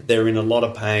and they're in a lot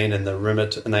of pain and they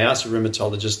ask the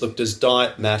rheumatologist, look, does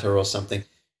diet matter or something?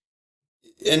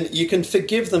 And you can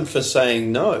forgive them for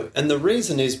saying no. And the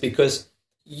reason is because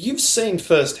you've seen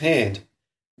firsthand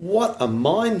what a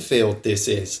minefield this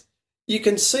is. You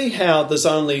can see how there's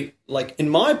only, in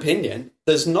my opinion,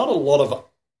 there's not a lot of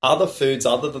other foods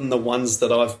other than the ones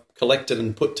that I've collected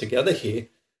and put together here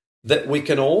that we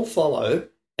can all follow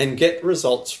and get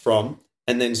results from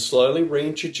and then slowly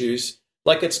reintroduce.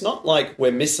 Like, it's not like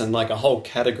we're missing like a whole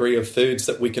category of foods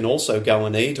that we can also go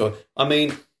and eat.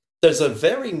 There's a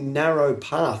very narrow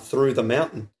path through the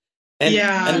mountain.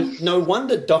 And no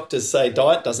wonder doctors say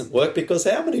diet doesn't work, because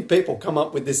how many people come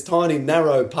up with this tiny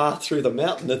narrow path through the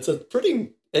mountain?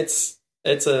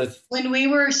 When we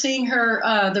were seeing her,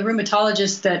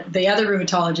 the other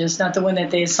rheumatologist, not the one that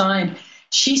they assigned,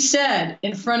 she said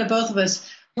in front of both of us,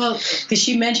 well, because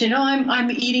she mentioned,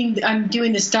 I'm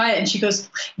doing this diet. And she goes,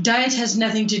 diet has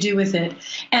nothing to do with it.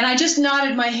 And I just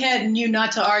nodded my head and knew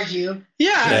not to argue.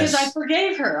 Yeah. Because I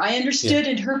forgave her. I understood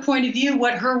in her point of view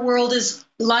what her world is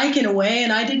like in a way.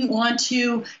 And I didn't want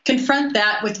to confront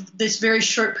that with this very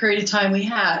short period of time we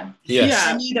had. Yes.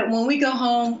 Yeah. I knew that when we go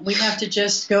home, we have to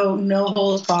just go no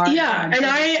holds barred. Yeah. And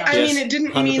I mean, it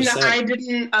didn't 100%. Mean that I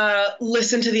didn't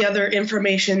listen to the other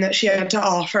information that she had to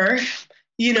offer.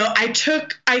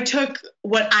 I took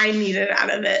what I needed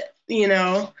out of it,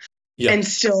 and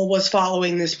still was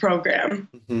following this program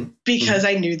because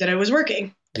I knew that it was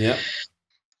working. Yeah.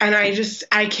 And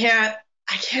I can't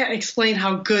explain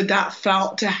how good that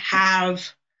felt to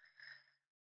have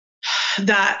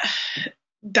that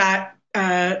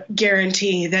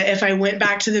guarantee that if I went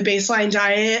back to the baseline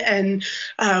diet and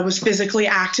was physically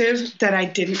active, that I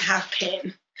didn't have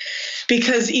pain.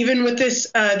 Because even with this,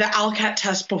 the ALCAT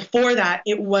test before that,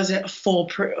 it wasn't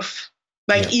foolproof.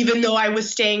 Even though I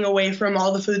was staying away from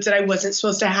all the foods that I wasn't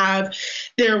supposed to have,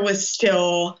 there was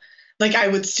still, I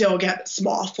would still get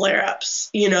small flare-ups.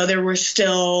 There were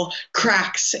still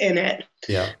cracks in it.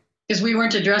 Yeah. Because we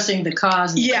weren't addressing the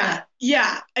cause. Yeah,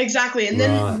 exactly. And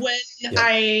then when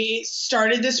I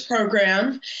started this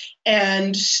program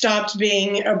and stopped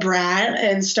being a brat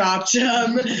and stopped,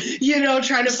 trying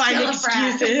to find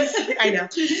excuses. I know.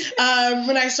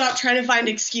 When I stopped trying to find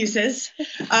excuses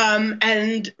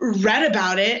and read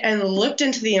about it and looked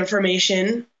into the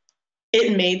information,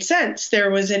 it made sense.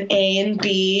 There was an A and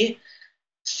B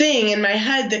thing in my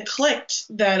head that clicked,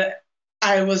 that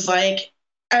I was like,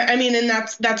 and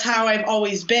that's how I've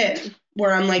always been,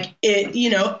 where I'm like,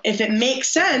 if it makes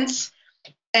sense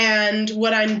and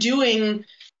what I'm doing,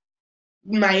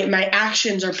 my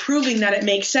actions are proving that it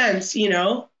makes sense,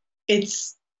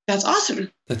 that's awesome.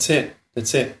 That's it.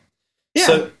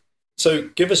 Yeah. So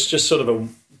give us just sort of a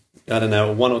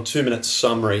 1 or 2 minute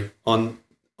summary on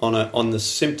the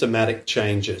symptomatic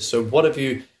changes. So what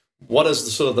is the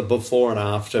sort of the before and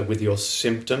after with your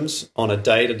symptoms on a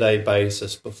day-to-day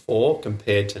basis before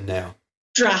compared to now?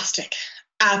 Drastic.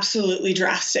 Absolutely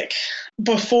drastic.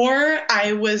 Before,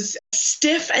 I was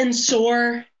stiff and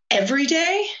sore every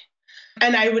day,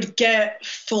 and I would get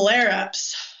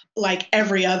flare-ups like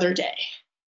every other day.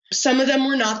 Some of them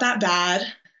were not that bad.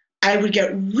 I would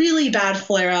get really bad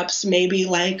flare-ups maybe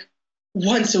like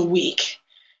once a week,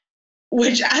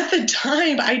 which at the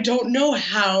time, I don't know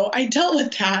how I dealt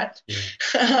with that.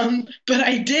 But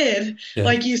I did. Yeah.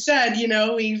 Like you said,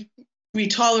 we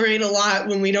tolerate a lot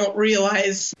when we don't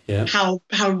realize how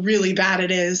really bad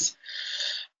it is.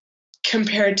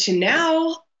 Compared to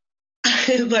now,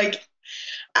 like,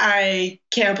 I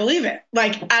can't believe it.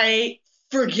 Like, I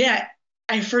forget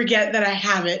that I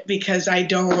have it because I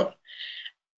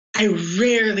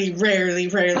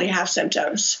rarely have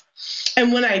symptoms.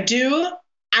 And when I do,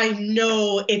 I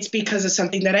know it's because of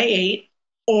something that I ate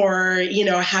or,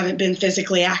 haven't been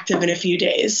physically active in a few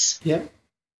days. Yeah.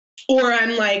 Or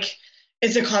I'm like,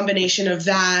 it's a combination of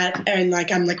that and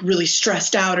like, I'm like really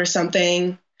stressed out or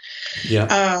something.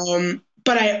 Yeah.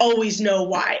 But I always know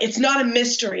why. It's not a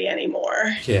mystery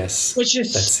anymore. Yes. Which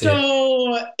is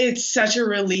it's such a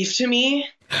relief to me.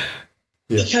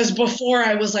 Yeah. Because before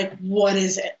I was like, what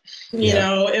is it?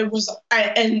 It was,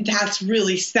 and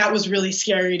that was really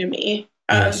scary to me,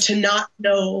 to not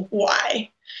know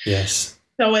why. Yes.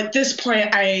 So at this point,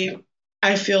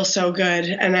 I feel so good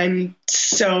and I'm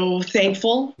so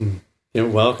thankful. You're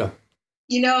welcome.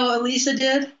 Alisa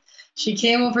did. She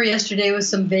came over yesterday with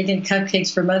some vegan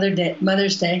cupcakes for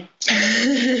Mother's Day.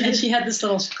 And she had this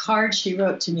little card she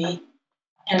wrote to me.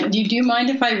 And do you mind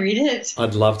if I read it?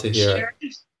 I'd love to hear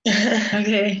it.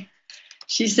 Okay.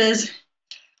 She says,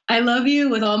 I love you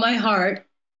with all my heart,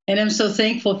 and I'm so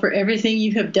thankful for everything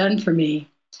you have done for me.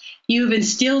 You have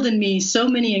instilled in me so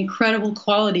many incredible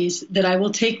qualities that I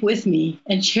will take with me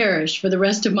and cherish for the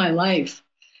rest of my life.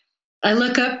 I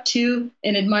look up to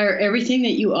and admire everything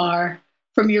that you are,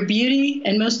 from your beauty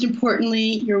and most importantly,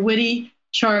 your witty,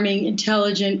 charming,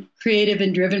 intelligent, creative,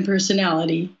 and driven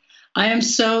personality. I am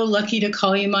so lucky to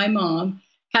call you my mom.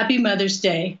 Happy Mother's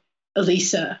Day,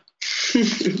 Alisa.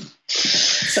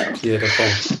 Beautiful.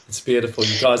 It's beautiful.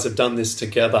 You guys have done this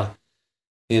together.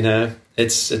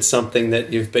 It's something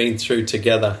that you've been through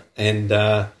together, and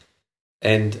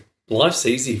life's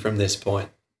easy from this point.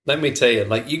 Let me tell you,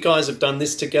 like, you guys have done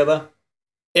this together.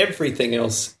 Everything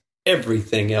else,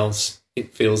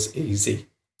 it feels easy.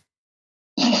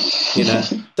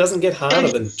 It doesn't get harder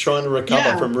than trying to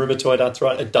recover from rheumatoid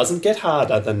arthritis. It doesn't get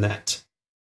harder than that.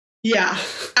 Yeah.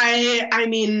 I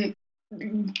mean,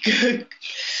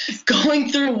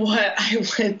 going through what I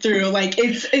went through, like,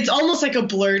 it's almost like a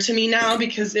blur to me now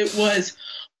because it was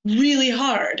really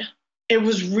hard. There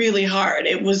was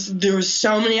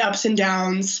so many ups and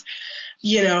downs.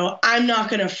 I'm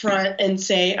not going to front and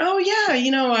say, oh yeah,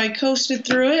 I coasted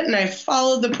through it and I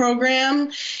followed the program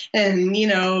and,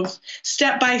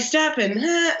 step by step. And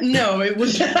no, it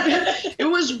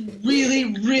was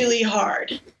really, really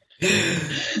hard.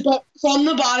 But from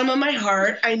the bottom of my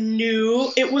heart, I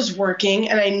knew it was working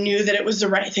and I knew that it was the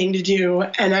right thing to do.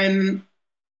 And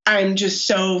I'm just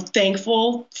so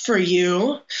thankful for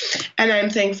you. And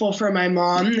I'm thankful for my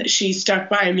mom that she stuck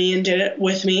by me and did it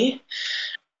with me.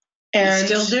 And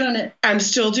still doing it. I'm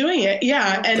still doing it.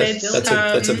 Yeah. And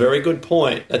that's a very good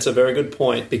point. That's a very good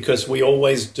point because we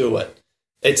always do it.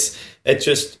 It's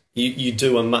just, you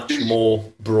do a much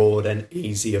more broad and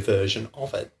easier version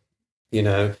of it.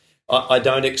 I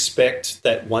don't expect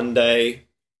that one day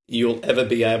you'll ever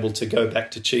be able to go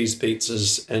back to cheese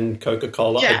pizzas and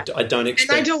Coca-Cola. Yeah. I don't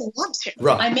expect. And I don't want to.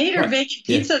 Right. I made her vegan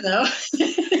pizza though.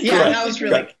 That was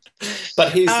really good.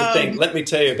 But here's the thing. Let me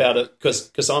tell you about it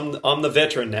because I'm the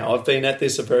veteran now. I've been at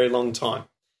this a very long time.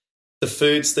 The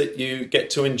foods that you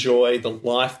get to enjoy, the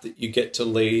life that you get to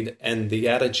lead, and the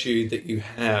attitude that you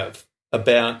have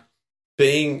about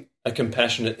being a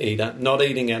compassionate eater, not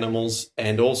eating animals,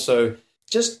 and also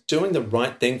just doing the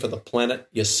right thing for the planet,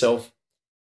 yourself.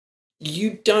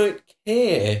 You don't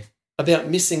care about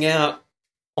missing out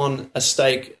on a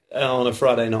steak on a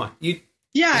Friday night.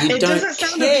 It doesn't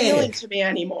sound appealing to me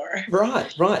anymore.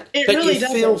 Right. But really you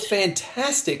feel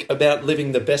fantastic about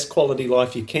living the best quality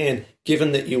life you can,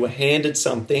 given that you were handed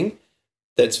something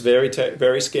that's very,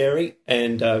 very scary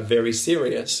and very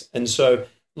serious. And so,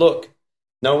 look,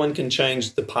 no one can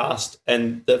change the past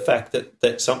and the fact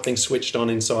that something switched on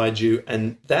inside you,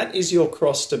 and that is your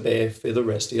cross to bear for the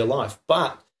rest of your life.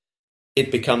 But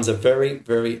it becomes a very,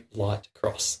 very light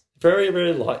cross. Very,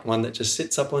 very light one that just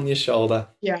sits up on your shoulder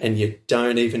and you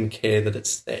don't even care that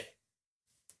it's there.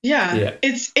 Yeah.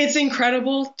 It's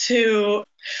incredible to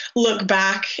look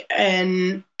back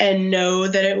and know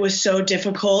that it was so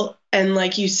difficult. And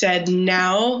like you said,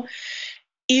 now,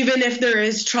 even if there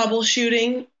is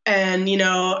troubleshooting and,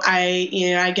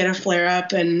 I get a flare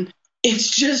up and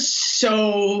it's just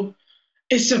so,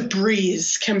 it's a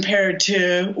breeze compared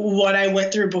to what I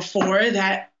went through before,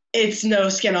 that it's no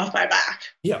skin off my back.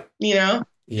 Yeah. You know?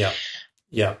 Yeah.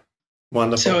 Yeah.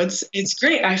 Wonderful. So it's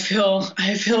great. I feel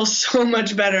so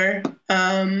much better,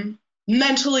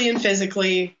 mentally and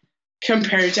physically,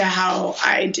 compared to how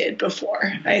I did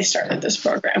before I started this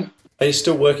program. Are you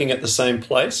still working at the same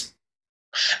place?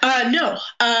 No.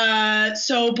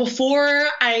 So before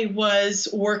I was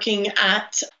working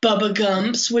at Bubba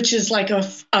Gump's, which is like a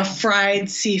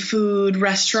fried seafood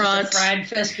restaurant. Fried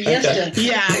Fest Fiesta. Okay.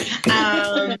 Yeah.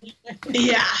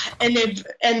 Yeah.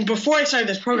 And before I started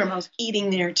this program, I was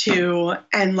eating there too.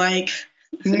 And like,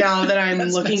 now that I'm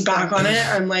looking back on it,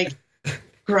 I'm like,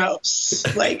 gross.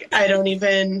 Like, I don't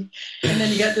even. And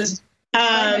then you got this.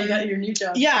 You got your new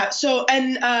job. Yeah. So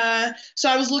I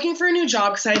was looking for a new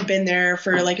job because I'd been there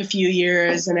for like a few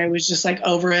years and I was just like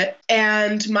over it.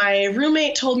 And my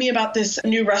roommate told me about this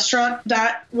new restaurant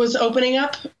that was opening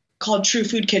up called True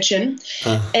Food Kitchen.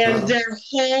 And their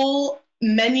whole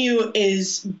menu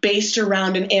is based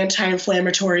around an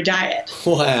anti-inflammatory diet.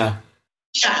 Wow.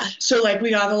 Yeah. So like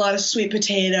we got a lot of sweet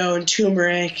potato and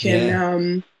turmeric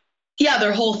and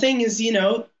their whole thing is,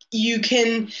 you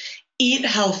can eat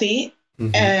healthy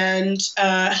and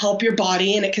help your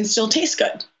body, and it can still taste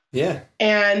good. Yeah.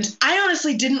 And I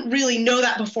honestly didn't really know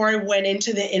that before I went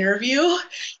into the interview.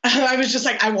 I was just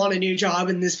like, I want a new job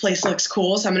and this place looks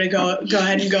cool, so I'm going to go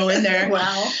ahead and go in there.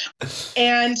 Wow.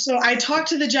 And so I talked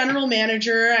to the general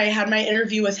manager. I had my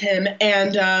interview with him,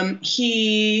 and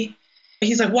he's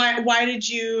like, why did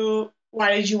you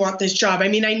want this job? I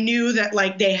mean, I knew that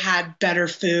like they had better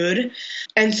food.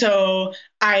 And so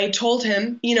I told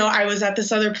him, I was at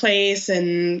this other place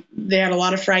and they had a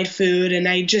lot of fried food. And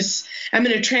I'm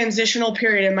in a transitional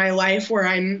period in my life where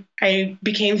I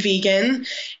became vegan,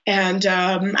 and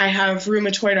I have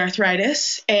rheumatoid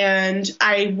arthritis, and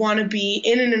I want to be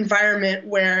in an environment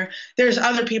where there's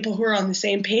other people who are on the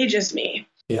same page as me.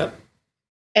 Yep.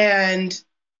 And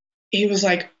he was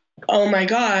like, oh my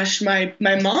gosh, my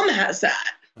mom has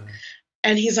that.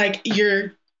 And he's like,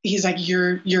 you're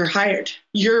hired.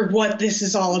 You're what this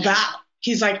is all about.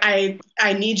 He's like, I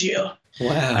need you.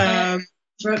 Wow.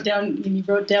 You wrote down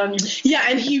your. Yeah.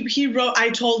 And he wrote, I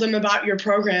told him about your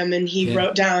program, and he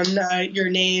wrote down your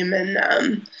name. And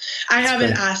I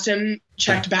haven't asked him,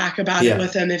 checked back about it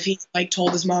with him, if he like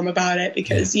told his mom about it,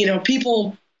 because,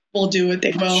 people will do what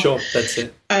they will. Sure. That's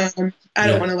it. I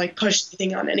don't want to like push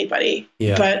anything on anybody,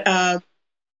 but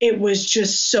it was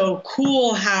just so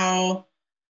cool how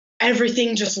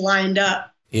everything just lined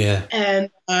up. Yeah. And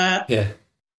it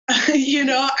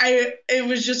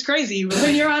was just crazy.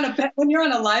 When you're on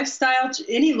a lifestyle,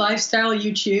 any lifestyle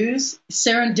you choose,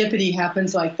 serendipity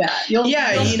happens like that. You'll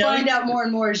find out more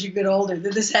and more as you get older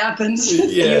that this happens.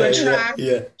 You attract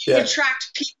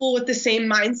people with the same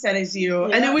mindset as you.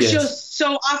 Yeah. And it was just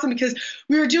so awesome, because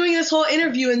we were doing this whole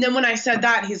interview, and then when I said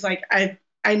that, he's like, I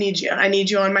need you. I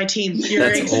need you on my team. You're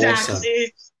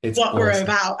exactly what we're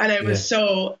about. And I was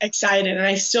so excited, and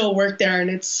I still work there, and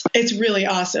it's really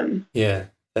awesome. Yeah,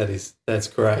 that's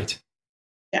great.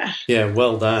 Yeah. Yeah,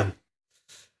 well done.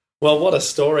 Well, what a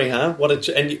story, huh?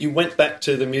 And you went back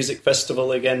to the music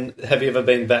festival again. Have you ever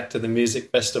been back to the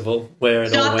music festival where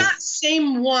it all went? Not that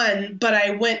same one, but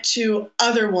I went to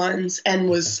other ones and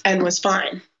was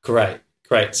fine. Great.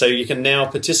 So you can now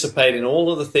participate in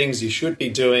all of the things you should be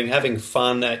doing, having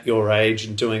fun at your age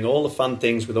and doing all the fun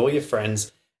things with all your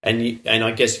friends. And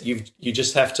I guess you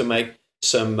just have to make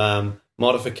some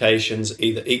modifications,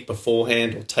 either eat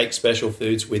beforehand or take special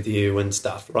foods with you and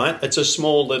stuff, right? It's a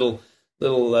small little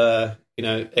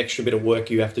extra bit of work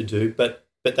you have to do, but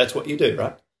that's what you do,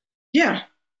 right? Yeah.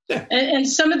 Yeah. And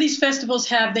some of these festivals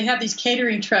have these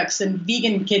catering trucks and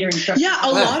vegan catering trucks. Yeah,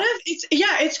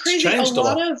 it's crazy. It's a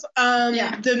lot of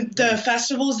the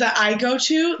festivals that I go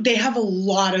to, they have a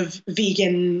lot of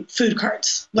vegan food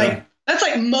carts. That's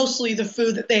like mostly the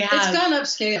food that they have. It's gone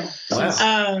upscale.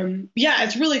 Wow.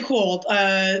 It's really cool.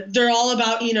 They're all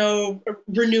about,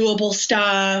 renewable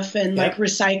stuff and like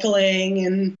recycling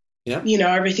and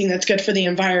everything that's good for the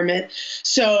environment.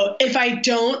 So if I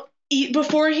don't eat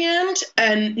beforehand,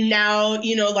 and now,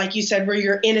 like you said, where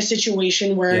you're in a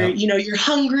situation where, you're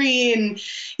hungry and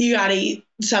you got to eat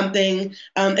something.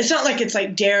 It's not like it's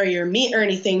like dairy or meat or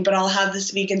anything, but I'll have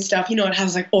this vegan stuff, it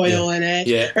has like oil in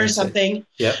it or something.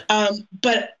 Yeah.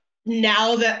 But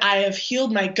now that I have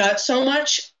healed my gut so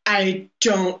much, I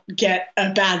don't get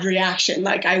a bad reaction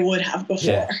like I would have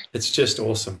before. Yeah. It's just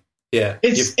awesome. Yeah.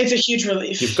 It's a huge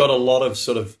relief. You've got a lot of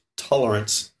sort of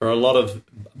tolerance or a lot of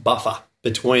buffer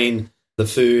between the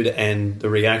food and the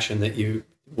reaction that you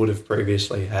would have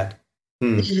previously had.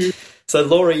 So,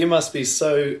 Laura, you must be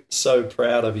so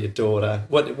proud of your daughter.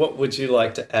 What would you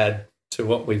like to add to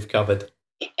what we've covered?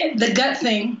 The gut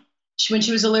thing. When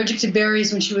she was allergic to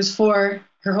berries when she was 4,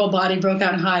 her whole body broke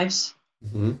out in hives.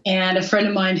 Mm-hmm. And a friend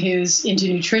of mine who's into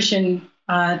nutrition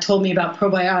told me about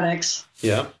probiotics.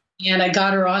 Yeah. And I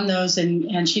got her on those,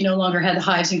 and she no longer had the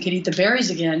hives and could eat the berries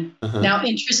again. Uh-huh. Now,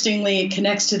 interestingly, it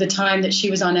connects to the time that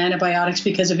she was on antibiotics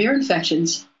because of ear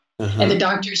infections. Uh-huh. And the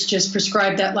doctors just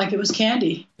prescribed that like it was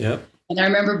candy. Yeah. And I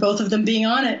remember both of them being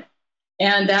on it.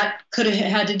 And that could have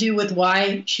had to do with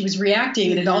why she was reacting.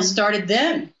 Mm-hmm. And it all started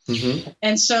then. Mm-hmm.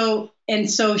 And so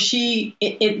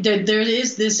there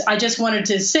is this, I just wanted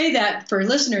to say that for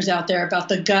listeners out there about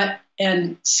the gut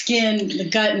and skin, the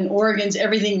gut and organs,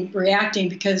 everything reacting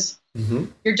because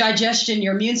your digestion,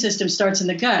 your immune system starts in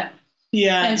the gut.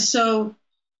 Yeah. And so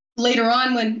later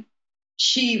on when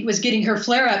she was getting her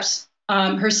flare-ups,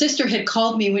 her sister had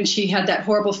called me when she had that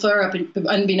horrible flare-up,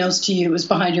 unbeknownst to you, it was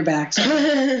behind your back.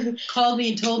 So called me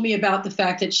and told me about the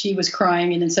fact that she was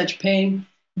crying and in such pain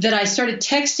that I started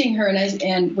texting her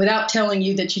and without telling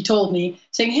you that she told me,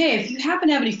 saying, hey, if you happen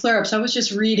to have any flare-ups, I was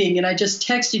just reading and I just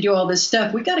texted you all this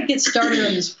stuff. We got to get started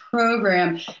on this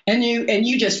program. And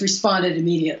you just responded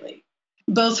immediately.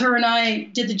 Both her and I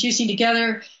did the juicing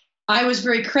together. I was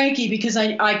very cranky because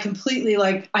I completely,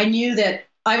 I knew that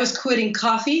I was quitting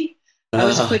coffee. I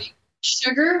was quitting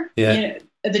sugar, the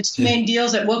two main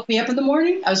deals that woke me up in the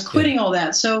morning. I was quitting all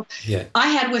that. So I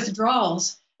had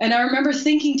withdrawals. And I remember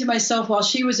thinking to myself while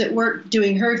she was at work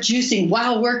doing her juicing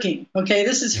while working, okay,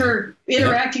 this is her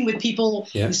interacting with people,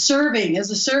 serving as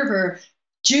a server,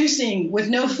 juicing with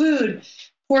no food.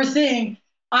 Poor thing.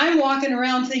 I'm walking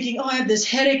around thinking, I have this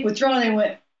headache withdrawal. And I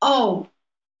went,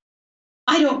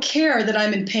 I don't care that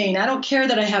I'm in pain. I don't care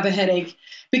that I have a headache.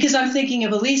 Because I'm thinking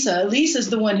of Alisa. Alisa's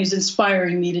the one who's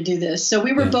inspiring me to do this. So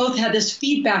we were both had this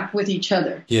feedback with each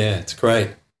other. Yeah, it's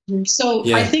great. So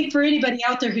I think for anybody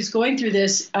out there who's going through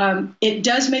this, it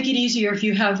does make it easier if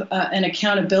you have an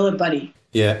accountability buddy.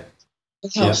 Yeah.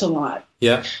 It helps a lot.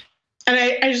 Yeah. And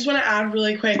I just want to add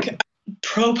really quick,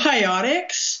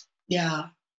 probiotics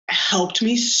helped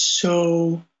me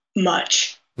so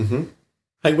much. Mm-hmm.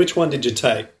 Hey, which one did you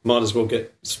take? Might as well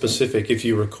get specific if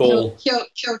you recall.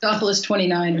 Kyodophilus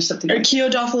 29 or something. Or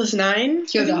Kyodophilus 9?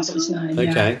 Kyodophilus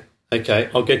 9, Okay.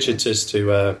 I'll get you just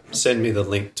to send me the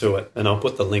link to it, and I'll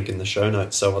put the link in the show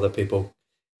notes so other people.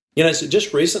 So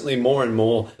just recently more and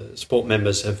more sport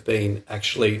members have been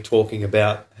actually talking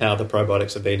about how the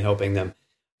probiotics have been helping them.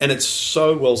 And it's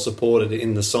so well supported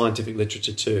in the scientific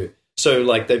literature too. So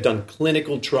they've done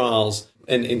clinical trials.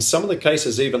 And in some of the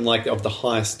cases, even of the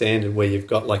highest standard where you've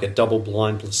got a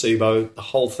double-blind placebo, the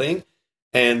whole thing,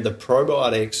 and the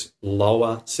probiotics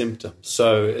lower symptoms.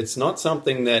 So it's not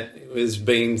something that is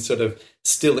being sort of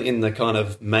still in the kind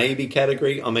of maybe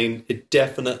category. I mean, it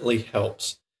definitely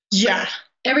helps. Yeah.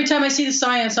 Every time I see the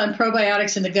science on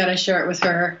probiotics in the gut, I share it with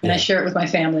her and I share it with my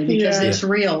family because it's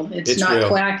real. It's not real.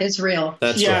 Quack, it's real.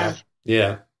 That's right.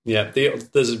 Yeah.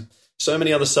 There's so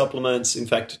many other supplements. In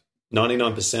fact,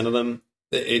 99% of them,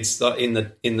 it's in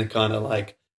the kind of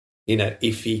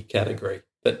iffy category,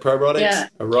 but probiotics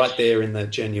are right there in the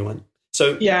genuine.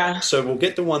 So so we'll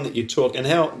get the one that you took. And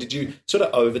how did you sort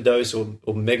of overdose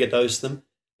or mega dose them?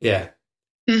 Yeah,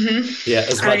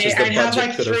 as much as the budget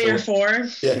have could 3 or 4,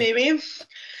 maybe.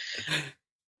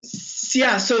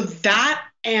 Yeah, so that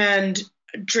and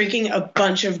drinking a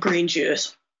bunch of green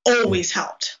juice always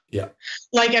helped. Yeah,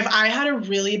 if I had a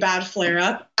really bad flare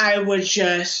up, I would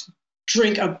just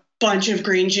drink a bunch of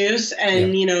green juice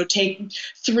and take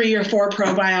 3 or 4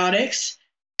 probiotics,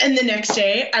 and the next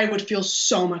day I would feel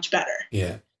so much better.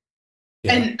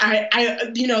 And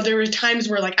I there were times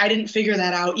where I didn't figure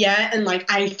that out yet, and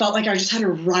I felt like I just had to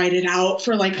ride it out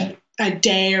for a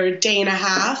day or a day and a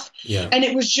half. And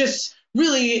it was just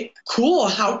really cool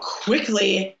how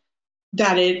quickly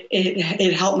that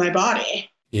it helped my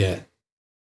body.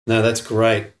 No, that's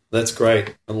great. That's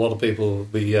great. A lot of people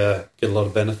get a lot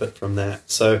of benefit from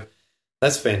that. So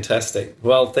that's fantastic.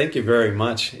 Well, thank you very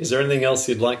much. Is there anything else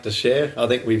you'd like to share? I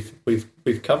think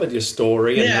we've covered your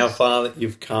story and how far that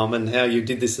you've come and how you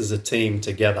did this as a team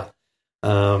together,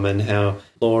 and how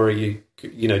Laura you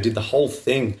did the whole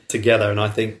thing together. And I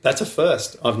think that's a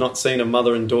first. I've not seen a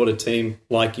mother and daughter team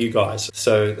like you guys.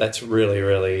 So that's really,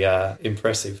 really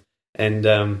impressive. And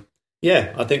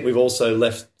I think we've also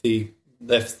left the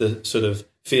sort of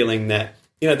feeling that,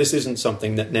 this isn't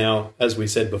something that now, as we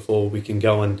said before, we can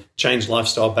go and change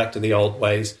lifestyle back to the old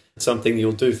ways. It's something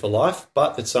you'll do for life,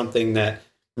 but it's something that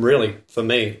really, for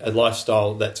me, a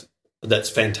lifestyle that's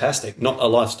fantastic, not a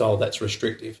lifestyle that's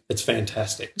restrictive. It's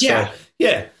fantastic.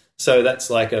 So that's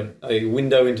like a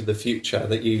window into the future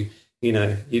that you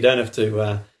don't have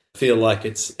to feel like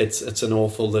it's an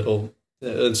awful thing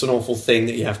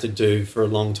that you have to do for a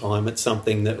long time. It's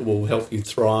something that will help you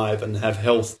thrive and have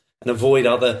health and avoid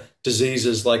other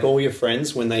diseases like all your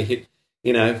friends when they hit,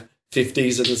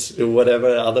 50s and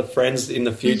whatever, other friends in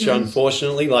the future,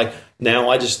 unfortunately. Like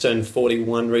now I just turned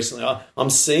 41 recently.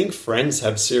 I'm seeing friends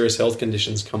have serious health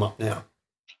conditions come up now.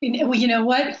 Well, you know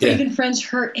what? Even friends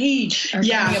her age are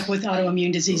coming up with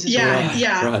autoimmune diseases.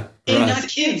 Right.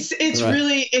 It's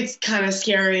really, it's kind of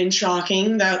scary and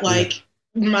shocking that like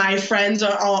my friends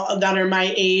are all that are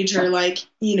my age are like,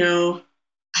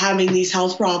 having these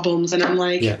health problems. And I'm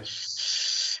like,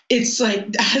 it's like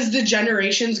as the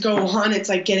generations go on, it's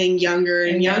like getting younger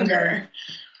and younger.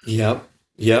 Yep.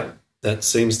 That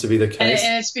seems to be the case.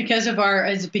 And it's because of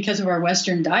our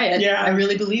Western diet. Yeah. I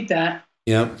really believe that.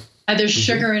 Yep. There's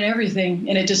sugar in everything,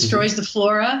 and it destroys the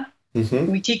flora.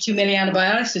 We take too many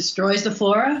antibiotics, destroys the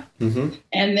flora.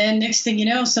 And then next thing you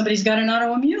know, somebody's got an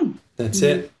autoimmune. That's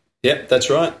it. Yep, that's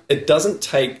right. It doesn't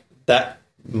take that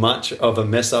much of a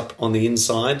mess up on the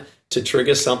inside to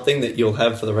trigger something that you'll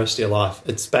have for the rest of your life.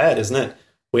 It's bad, isn't it?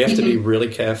 We have to be really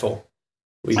careful.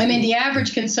 The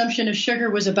average consumption of sugar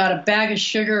was about a bag of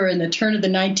sugar in the turn of the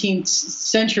 19th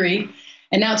century,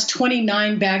 and now it's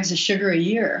 29 bags of sugar a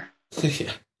year.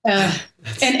 And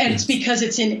it's because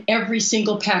it's in every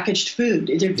single packaged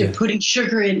food. They're putting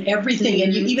sugar in everything,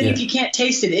 and even if you can't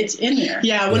taste it, it's in there.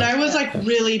 Yeah, when I was like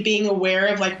really being aware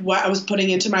of like what I was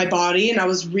putting into my body, and I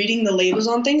was reading the labels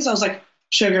on things, I was like,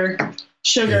 sugar.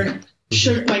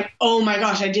 Like, oh my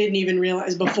gosh, I didn't even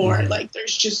realize before. Like,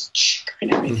 there's just sugar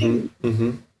in everything.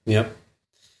 Yep.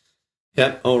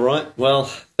 All right. Well,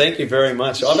 thank you very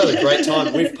much. I've had a great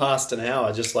time. We've passed an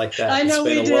hour just like that. I know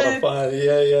it's been we a lot did. of fun.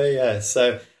 Yeah.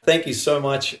 So thank you so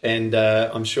much, and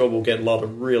I'm sure we'll get a lot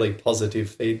of really positive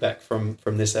feedback from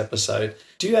this episode.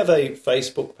 Do you have a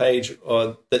Facebook page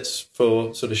that's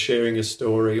for sort of sharing a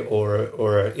story, or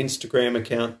an Instagram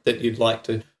account that you'd like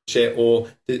to share, or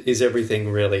is everything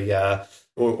really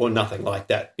or nothing like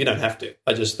that? You don't have to.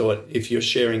 I just thought if you're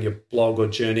sharing your blog or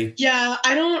journey. Yeah,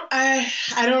 I don't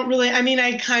really. I mean,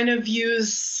 I kind of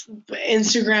use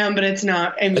Instagram, but it's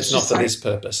not. It's not for this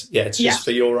purpose. Yeah, it's just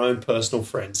for your own personal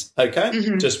friends.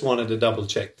 Okay, just wanted to double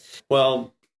check.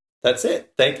 Well, that's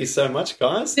it. Thank you so much,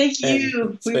 guys. Thank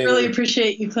you. We really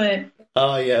appreciate you, Clint.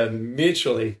 Oh yeah,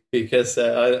 mutually, because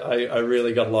I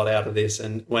really got a lot out of this,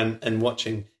 and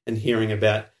watching and hearing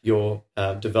about your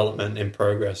development and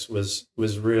progress was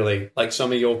really, like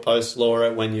some of your posts,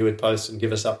 Laura, when you would post and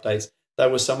give us updates, they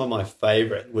were some of my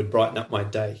favorite. Would brighten up my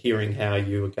day hearing how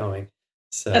you were going.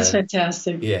 So that's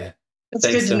fantastic. Yeah, that's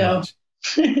good to know.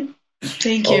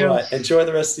 Thank you. All right, enjoy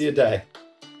the rest of your day.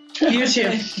 You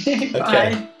too.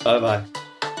 Okay. Bye.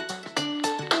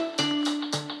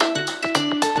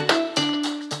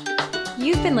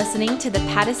 You've been listening to the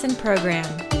Paddison Program.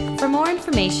 For more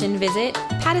information, visit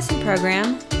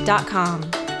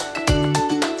paddisonprogram.com.